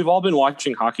we've all been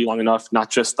watching hockey long enough, not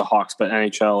just the Hawks, but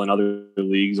NHL and other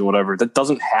leagues or whatever. That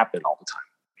doesn't happen all the time.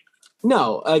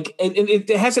 No, it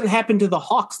hasn't happened to the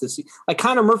Hawks this year.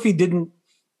 Connor Murphy didn't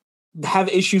have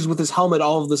issues with his helmet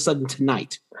all of a sudden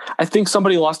tonight. I think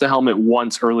somebody lost a helmet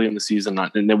once early in the season,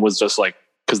 and it was just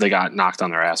because they got knocked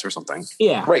on their ass or something.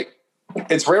 Yeah, right.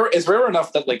 It's rare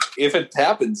enough that if it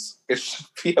happens, it should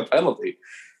be a penalty.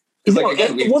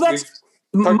 Once.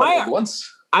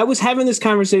 I was having this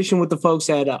conversation with the folks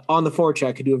at On the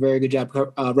Forecheck who do a very good job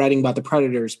writing about the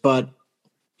Predators, but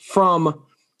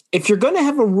if you're going to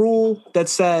have a rule that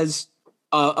says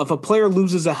if a player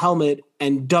loses a helmet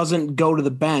and doesn't go to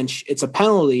the bench, it's a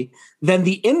penalty, then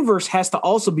the inverse has to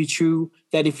also be true,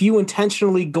 that if you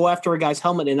intentionally go after a guy's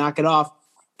helmet and knock it off,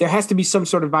 there has to be some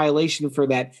sort of violation for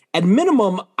that. At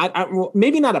minimum,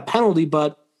 maybe not a penalty,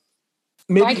 but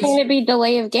maybe. Why can't it be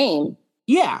delay of game?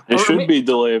 Yeah. It should be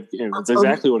delay of game. That's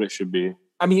exactly what it should be.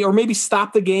 I mean, or maybe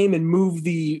stop the game and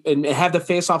and have the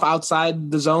face-off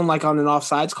outside the zone, like on an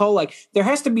offsides call. There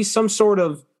has to be some sort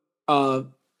of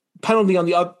penalty on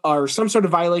the other, or some sort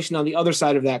of violation on the other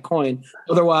side of that coin.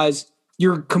 Otherwise,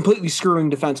 you're completely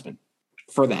screwing defensemen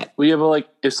for that. Well, yeah,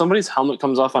 but if somebody's helmet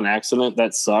comes off on accident,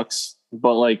 that sucks.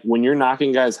 But when you're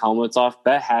knocking guys' helmets off,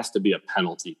 that has to be a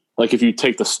penalty. If you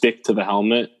take the stick to the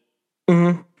helmet.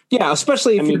 Mm-hmm. Yeah,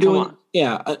 especially if you're doing.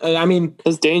 Yeah, I mean,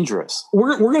 it's dangerous.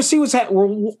 We're going to see what's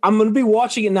happening. I'm going to be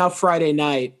watching it now Friday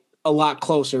night a lot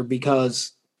closer,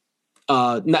 because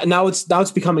now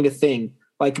it's becoming a thing.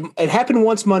 It happened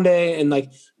once Monday, and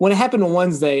when it happened on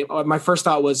Wednesday, my first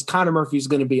thought was Connor Murphy's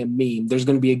going to be a meme. There's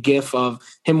going to be a GIF of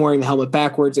him wearing the helmet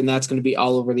backwards, and that's going to be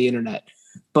all over the internet.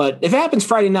 But if it happens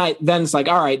Friday night, then it's all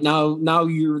right, now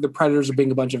the Predators are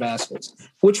being a bunch of assholes,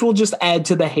 which will just add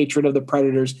to the hatred of the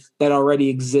Predators that already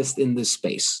exist in this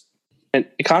space. And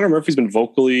Connor Murphy's been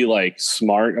vocally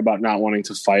smart about not wanting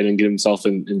to fight and get himself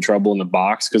in trouble in the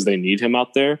box because they need him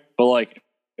out there. But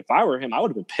if I were him, I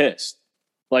would have been pissed.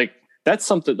 That's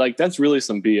something that's really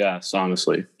some BS,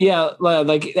 honestly. Yeah.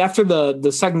 After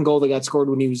the second goal that got scored,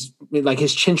 when he was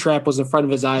his chin strap was in front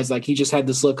of his eyes, he just had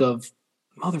this look of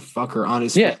motherfucker on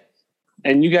his face.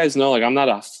 And you guys know, I'm not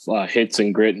a hits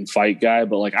and grit and fight guy,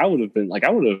 but I would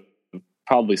have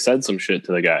probably said some shit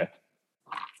to the guy.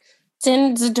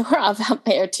 Send Zadorov out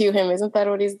there to him. Isn't that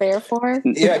what he's there for?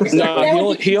 Yeah.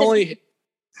 No, he only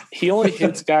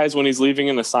hits guys when he's leaving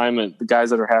an assignment, the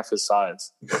guys that are half his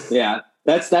size. Yeah.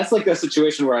 That's a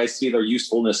situation where I see the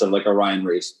usefulness of a Ryan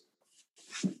Reese.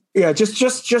 Yeah,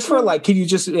 just for like, can you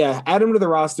just add him to the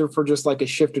roster for just like a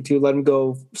shift or two? Let him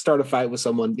go start a fight with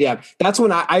someone. Yeah, that's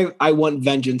when I want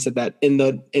vengeance at that in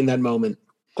that moment.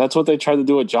 That's what they tried to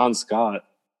do with John Scott.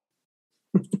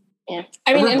 Yeah,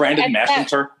 I mean, Brandon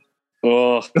Mashinter.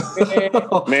 Oh,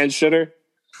 man shitter.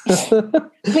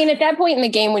 I mean, at that point in the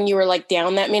game when you were like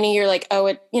down that many, you're like,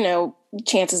 oh,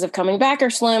 chances of coming back are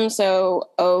slim. So,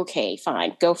 okay,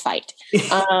 fine, go fight.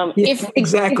 If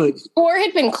exactly if the score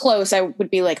had been close, I would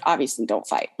be like, obviously don't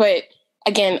fight. But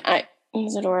again,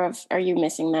 Zadorov, are you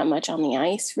missing that much on the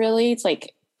ice? Really? It's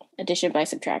like addition by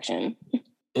subtraction.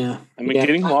 Yeah. I mean,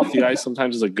 getting him off the ice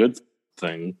sometimes is a good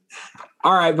thing.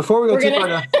 All right, before we go too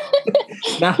far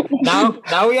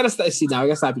now we gotta see. Now we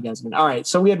gotta stop you guys. All right,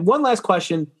 so we had one last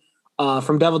question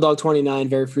from Devil Dog 29,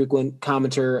 very frequent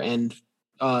commenter and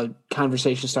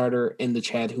conversation starter in the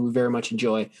chat, who we very much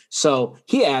enjoy. So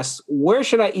he asked, "Where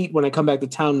should I eat when I come back to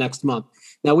town next month?"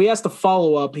 Now we asked a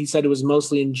follow up. He said it was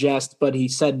mostly in jest, but he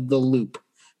said the Loop.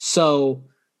 So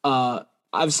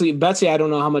obviously, Betsy, I don't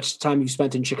know how much time you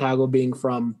spent in Chicago being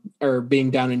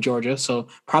down in Georgia. So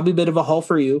probably a bit of a haul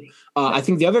for you. I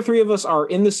think the other three of us are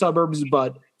in the suburbs,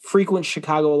 but frequent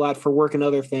Chicago a lot for work and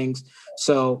other things.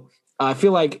 So I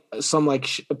feel like some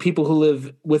people who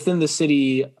live within the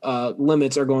city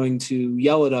limits are going to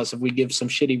yell at us if we give some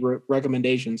shitty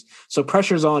recommendations. So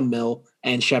pressure's on Mill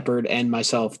and Shepard and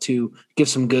myself to give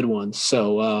some good ones.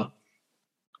 So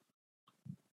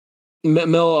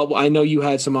Mill, I know you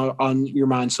had some on your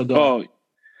mind, so go. Oh,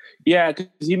 yeah,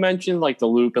 because you mentioned like the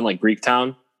Loop and like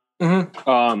Greektown,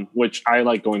 which I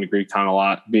like going to Greektown a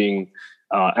lot. Being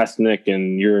ethnic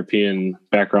and European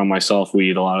background myself, we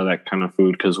eat a lot of that kind of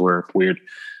food because we're weird.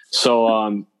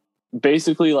 So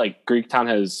basically, like Greektown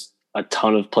has a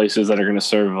ton of places that are going to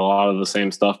serve a lot of the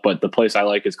same stuff, but the place I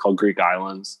like is called Greek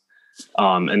Islands,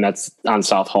 and that's on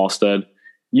South Halstead.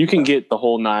 You can get the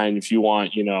whole nine if you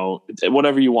want,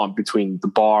 whatever you want between the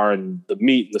bar and the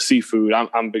meat and the seafood. I'm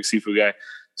a big seafood guy.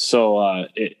 So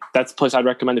that's the place I'd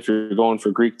recommend if you're going for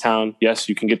Greektown. Yes,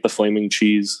 you can get the flaming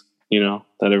cheese, that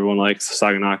everyone likes,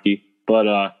 Saganaki.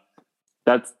 But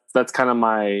that's kind of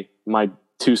my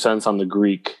 2 cents on the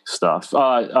Greek stuff.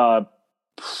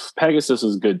 Pegasus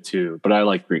is good too, but I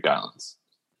like Greek Islands.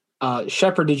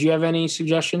 Shepard, did you have any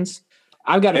suggestions?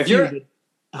 I've got a few.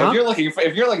 If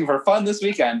you're looking for fun this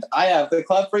weekend, I have the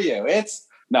club for you. It's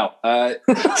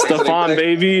Stefan,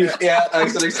 baby. Yeah,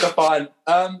 actually Stefan.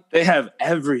 They have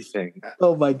everything.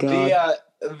 Oh my god.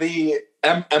 The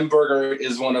M Burger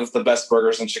is one of the best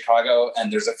burgers in Chicago,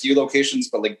 and there's a few locations,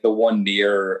 but like the one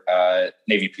near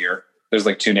Navy Pier. There's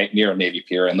like two near Navy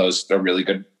Pier, and those are really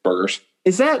good burgers.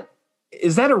 Is that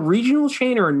a regional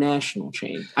chain or a national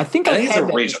chain? I think it's a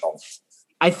regional.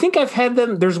 I think I've had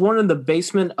them. There's one in the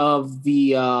basement of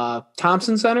the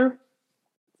Thompson Center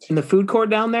in the food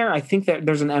court down there. I think that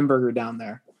there's an M Burger down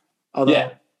there. Although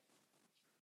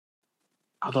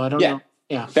I don't know.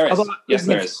 Yeah, there is. Yes,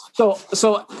 there is.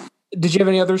 So did you have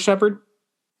any others, Shepard?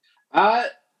 I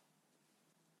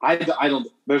don't.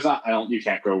 There's not. I don't. You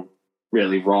can't go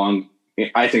really wrong.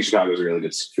 I think Chicago is a really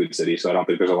good food city, so I don't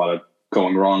think there's a lot of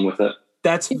going wrong with it.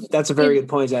 That's a very good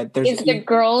point. Is the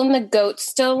Girl and the Goat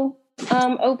still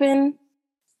open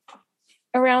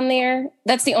around there?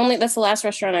 That's the last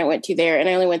restaurant I went to there, and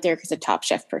I only went there because a Top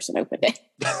Chef person opened it.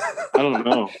 I don't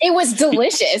know. It was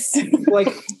delicious. Like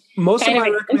most of my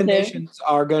recommendations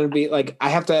are going to be like, I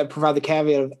have to provide the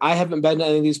caveat of I haven't been to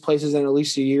any of these places in at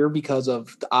least a year because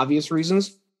of the obvious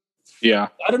reasons. Yeah,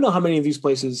 I don't know how many of these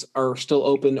places are still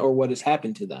open or what has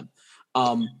happened to them,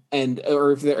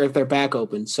 or if they're back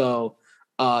open. So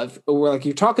if we're like,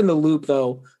 you're talking the Loop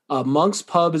though. Monk's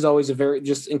Pub is always a very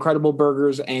just incredible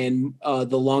burgers and one of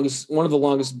the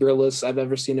longest beer lists I've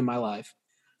ever seen in my life.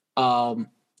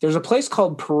 There's a place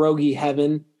called Pierogi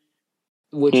Heaven,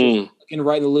 which is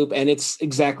right in the Loop, and it's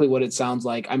exactly what it sounds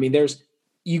like. I mean, there's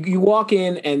you walk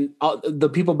in and the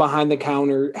people behind the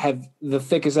counter have the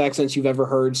thickest accents you've ever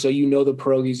heard, so the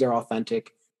pierogies are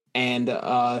authentic. And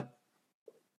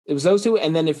it was those two,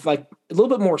 and then if like a little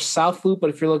bit more South Loop,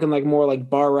 but if you're looking like more like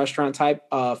bar restaurant type,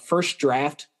 First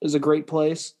Draft is a great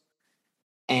place,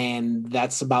 and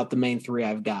that's about the main three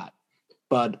I've got.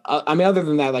 But I mean, other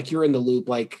than that, like you're in the Loop,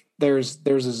 like there's a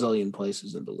zillion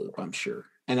places in the Loop, I'm sure,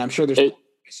 and I'm sure there's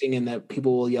singing that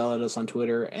people will yell at us on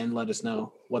Twitter and let us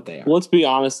know what they are. Let's be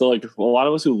honest though, like a lot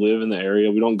of us who live in the area,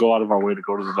 we don't go out of our way to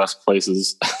go to the best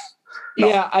places.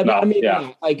 I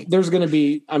mean, like there's going to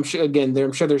be, I'm sure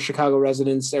there's Chicago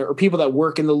residents or people that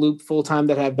work in the Loop full time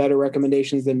that have better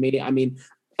recommendations than me. I mean,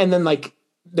 and then like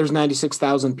there's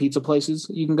 96,000 pizza places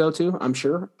you can go to, I'm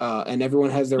sure. And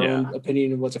everyone has their own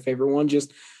opinion of what's a favorite one.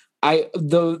 Just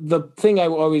the thing I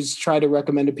always try to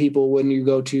recommend to people when you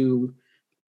go to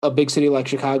a big city like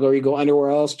Chicago or you go anywhere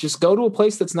else, just go to a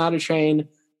place that's not a chain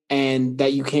and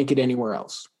that you can't get anywhere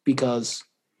else. Because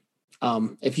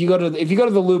if you go to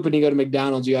the Loop and you go to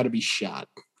McDonald's, you got to be shot.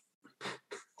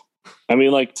 I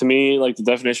mean, like, to me, like, the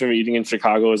definition of eating in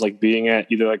Chicago is like being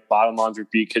at either like Bottom Laundry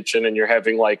Beat Kitchen and you're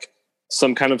having like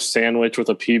some kind of sandwich with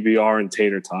a PBR and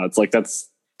tater tots. Like, that's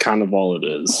kind of all it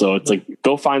is. So it's like,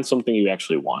 go find something you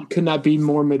actually want. Could not be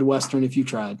more Midwestern if you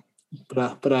tried.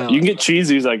 But you can get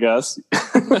cheesies, I guess.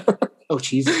 Oh,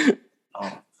 cheesy.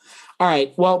 Oh. All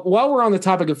right. Well, while we're on the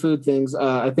topic of food things,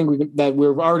 I think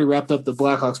we've already wrapped up the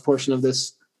Blackhawks portion of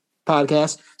this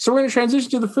podcast. So we're going to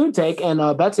transition to the food take. And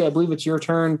Betsy, I believe it's your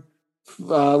turn.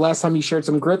 Last time you shared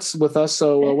some grits with us.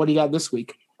 So what do you got this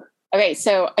week? Okay,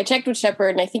 so I checked with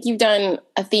Shepard, and I think you've done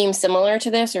a theme similar to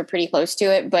this or pretty close to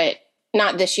it, but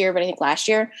not this year, but I think last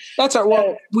year. That's all right.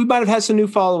 Well, we might have had some new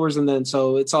followers and then,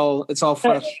 so it's all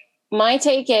fresh. My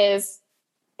take is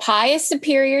pie is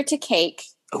superior to cake.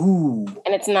 Ooh.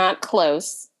 And it's not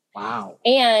close. Wow.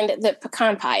 And the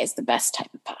pecan pie is the best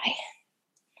type of pie.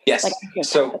 Yes.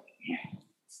 So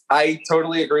I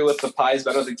totally agree with the pie is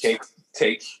better than cake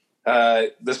take.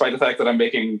 Despite the fact that I'm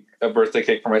making a birthday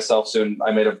cake for myself soon,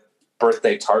 I made a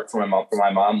birthday tart for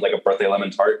my mom, like a birthday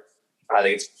lemon tart. I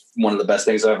think it's one of the best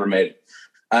things I've ever made.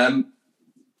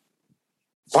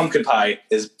 Pumpkin pie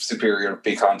is superior to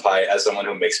pecan pie as someone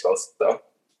who makes both, though.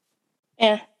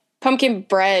 Yeah. Pumpkin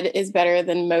bread is better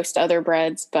than most other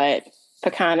breads, but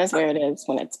pecan is where it is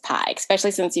when it's pie,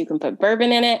 especially since you can put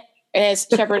bourbon in it. And as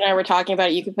Shepard and I were talking about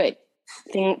it, you could put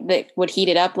things that would heat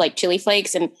it up like chili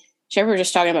flakes, and Shepard was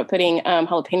just talking about putting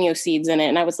jalapeno seeds in it,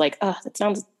 and I was like, "Oh, that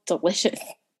sounds delicious."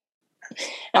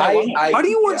 How do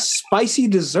you want spicy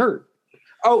dessert?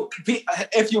 Oh,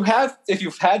 if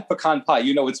you've had pecan pie,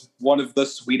 you know it's one of the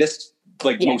sweetest,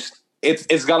 most.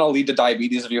 It's gonna lead to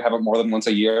diabetes if you have it more than once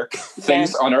a year.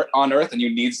 Things on Earth, and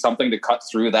you need something to cut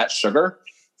through that sugar,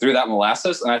 through that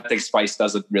molasses, and I think spice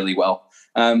does it really well.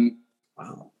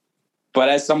 Wow. But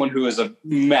as someone who is a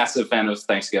massive fan of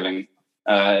Thanksgiving,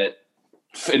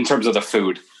 in terms of the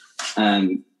food,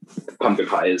 pumpkin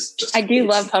pie is just. I do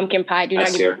love pumpkin pie.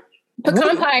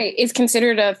 Pecan pie is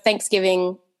considered a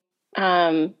Thanksgiving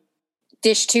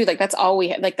dish too. Like that's all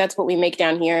we like. That's what we make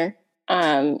down here.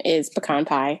 Is pecan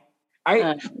pie.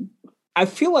 I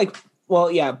feel like,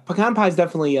 well, yeah, pecan pie is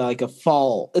definitely like a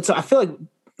fall. I feel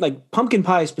like pumpkin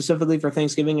pie specifically for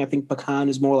Thanksgiving. I think pecan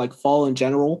is more like fall in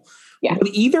general. Yeah. Would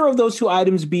either of those two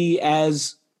items be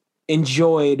as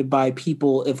enjoyed by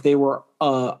people if they were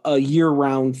a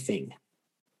year-round thing?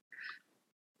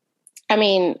 I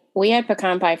mean, we had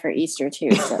pecan pie for Easter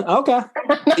too. So. Okay.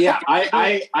 Yeah,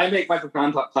 I make my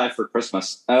pecan pie for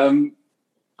Christmas. Oh,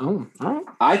 all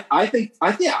right. I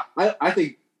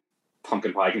think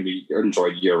pumpkin pie can be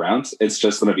enjoyed year round. It's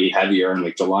just going to be heavier in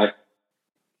like July.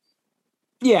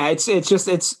 Yeah,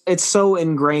 it's so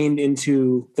ingrained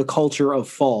into the culture of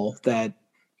fall that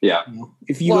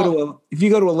if you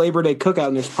go to a Labor Day cookout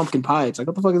and there's pumpkin pie, it's like,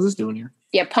 what the fuck is this doing here?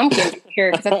 Yeah, pumpkin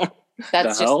here.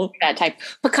 That's just that type.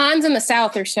 Pecans in the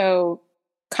South are so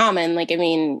common. Like, I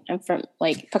mean, I'm from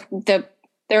like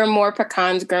there are more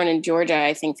pecans grown in Georgia,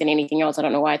 I think, than anything else. I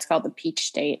don't know why it's called the peach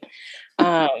state.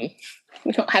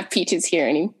 We don't have peaches here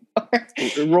anymore.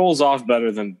 It rolls off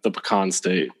better than the pecan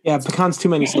state. Yeah, pecan's too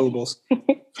many syllables.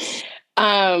 But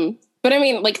I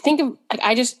mean, like, think of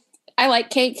I like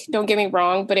cake. Don't get me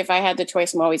wrong, but if I had the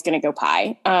choice, I'm always going to go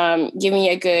pie. Give me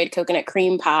a good coconut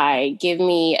cream pie. Give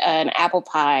me an apple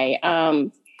pie.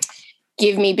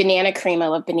 Give me banana cream. I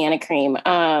love banana cream.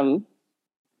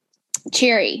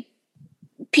 Cherry,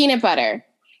 peanut butter,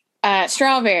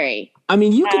 strawberry. I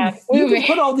mean, you can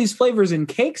put all these flavors in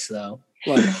cakes, though.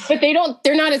 Like, but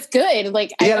they're not as good.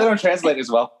 Like, they don't translate as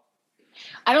well.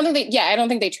 I don't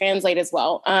think they translate as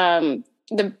well.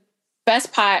 The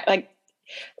best pie, like,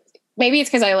 maybe it's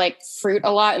because I like fruit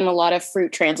a lot, and a lot of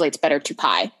fruit translates better to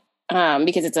pie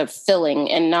because it's a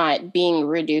filling and not being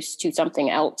reduced to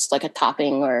something else like a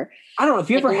topping or. I don't know if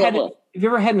you ever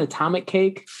had an atomic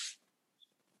cake.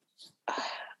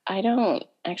 I don't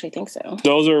actually think so.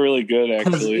 Those are really good,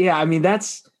 actually. Yeah, I mean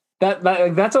that's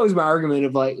always my argument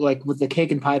of like with the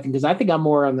cake and pie thing, because I think I'm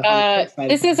more on the cake side.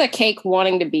 This is a cake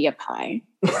wanting to be a pie.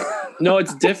 No,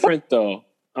 it's different though.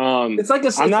 It's like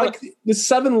there's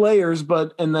 7 layers,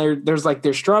 but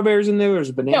there's strawberries in there.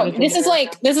 There's banana. No, this is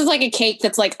like a cake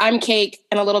that's like I'm cake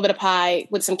and a little bit of pie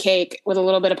with some cake with a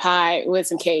little bit of pie with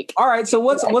some cake. All right, so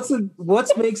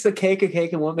what makes a cake a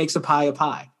cake and what makes a pie a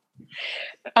pie?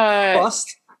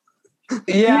 Bust.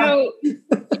 Yeah.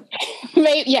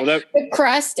 Maybe, yeah. The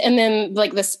crust and then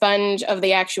like the sponge of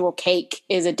the actual cake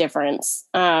is a difference.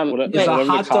 Is a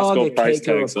hot dog a cake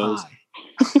or a pie?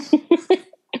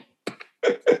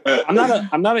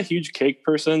 I'm not a huge cake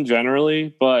person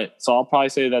generally, so I'll probably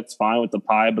say that's fine with the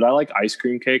pie. But I like ice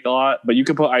cream cake a lot. But you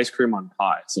can put ice cream on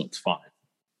pie, so it's fine.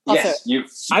 Yes,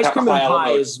 ice cream on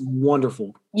pie is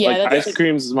wonderful. Yeah, like ice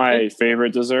cream is my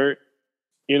favorite dessert.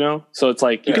 So it's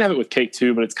like you can have it with cake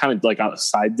too, but it's kind of like a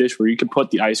side dish where you can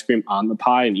put the ice cream on the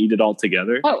pie and eat it all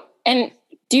together. Oh, and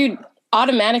dude,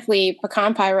 automatically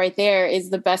pecan pie right there is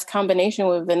the best combination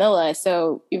with vanilla.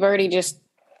 So you've already just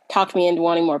talked me into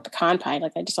wanting more pecan pie.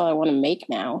 Like I want to make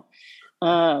now.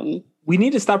 We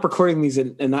need to stop recording these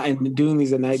and doing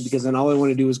these at night because then all I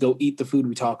want to do is go eat the food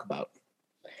we talk about.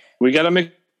 We got to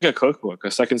make a cookbook,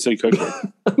 a Second City cookbook.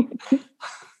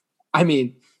 I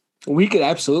mean, we could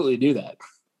absolutely do that.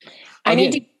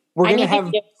 We're going to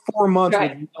have 4 months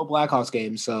with no Blackhawks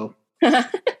games, so.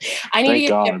 I need to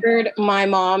get Shepard my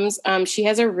mom's. She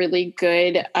has a really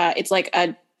good, it's like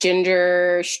a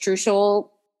ginger streusel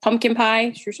pumpkin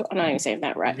pie. Streusel, I'm not even saying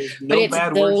that right. But it's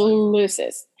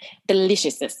delicious.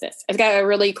 Delicious. It's got a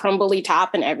really crumbly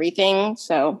top and everything,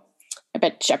 so I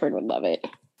bet Shepard would love it.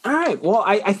 All right. Well,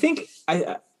 I think,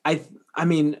 I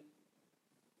mean,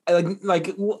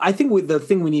 I think with the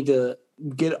thing we need to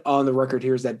get on the record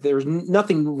here is that there's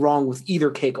nothing wrong with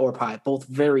either cake or pie. Both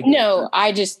very good. No,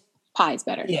 pie's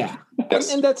better. Yeah.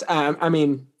 And that's I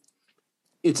mean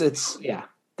it's one's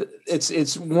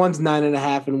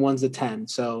 9.5 and one's a 10.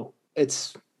 So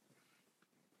it's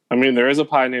there is a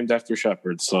pie named after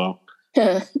Shepard, so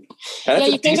that's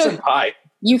a decent pie.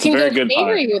 You can go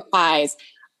savory with pies.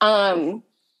 I'll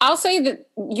say that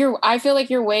I feel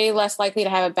like you're way less likely to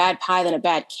have a bad pie than a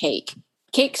bad cake.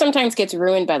 Cake sometimes gets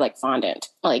ruined by like fondant.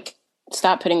 Like,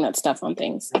 stop putting that stuff on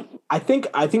things. I think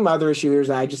my other issue here is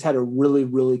that I just had a really,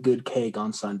 really good cake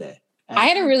on Sunday. I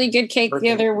had a really good cake the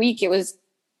other week. It was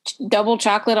double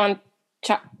chocolate on,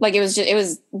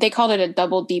 they called it a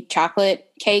double deep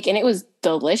chocolate cake, and it was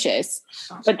delicious.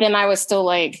 But then I was still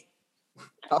like,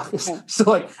 so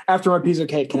like after my piece of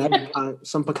cake, can I have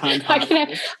some pecan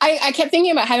pie? I kept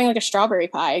thinking about having like a strawberry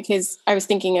pie because I was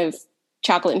thinking of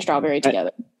chocolate and strawberry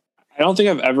together. I don't think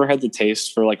I've ever had the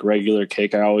taste for like regular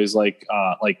cake. I always like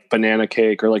banana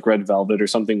cake or like red velvet or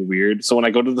something weird. So when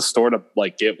I go to the store to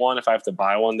like get one, if I have to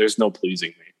buy one, there's no pleasing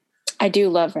me. I do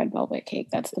love red velvet cake.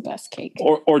 That's the best cake.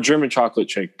 Or German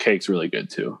chocolate cake's really good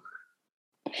too.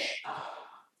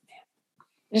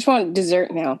 I just want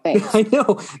dessert now. Thanks. I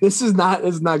know this is not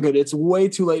good. It's way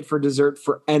too late for dessert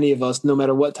for any of us, no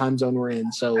matter what time zone we're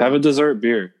in. So have a dessert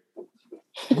beer.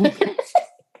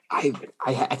 I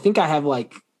think I have I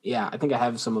think I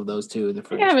have some of those too in the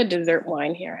fridge. I have a dessert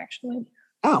wine here actually.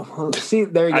 Oh, well, see,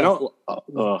 there you go.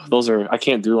 I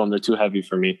can't do them. They're too heavy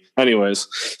for me. Anyways.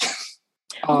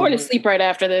 I'm going to sleep right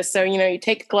after this. So, you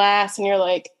take a glass and you're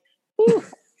like, whew.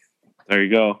 There you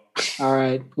go. All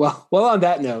right. Well, on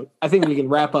that note, I think we can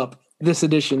wrap up this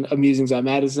edition of Musings on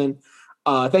Madison.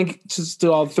 Thanks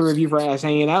to all 3 of you for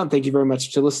hanging out, and thank you very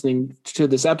much to listening to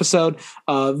this episode.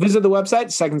 Visit the website,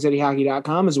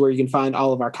 secondcityhockey.com is where you can find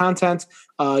all of our content.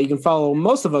 You can follow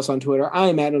most of us on Twitter. I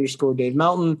am @_Dave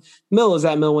Melton. Mill is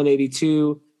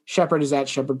 @Mill182. Shepard is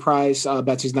 @Shepard Price.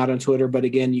 Betsy's not on Twitter, but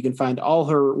again, you can find all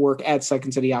her work at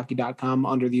secondcityhockey.com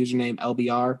under the username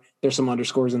LBR. There's some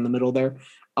underscores in the middle there.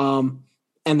 And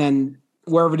then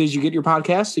wherever it is you get your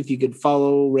podcasts, if you could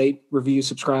follow, rate, review,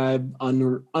 subscribe,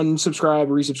 unsubscribe,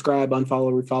 resubscribe,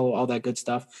 unfollow, refollow, all that good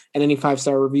stuff. And any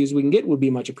 5-star reviews we can get would be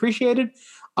much appreciated.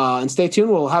 And stay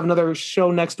tuned. We'll have another show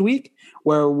next week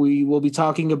where we will be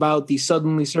talking about the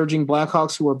suddenly surging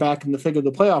Blackhawks who are back in the thick of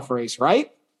the playoff race,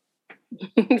 right?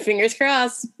 Fingers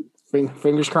crossed.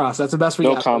 Fingers crossed. That's the best we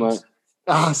got. No comment.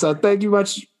 So thank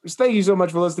you so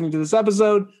much for listening to this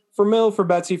episode. For Mill, for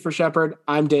Betsy, for Shepard,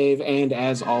 I'm Dave, and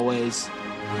as always,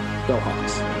 go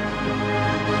Hawks.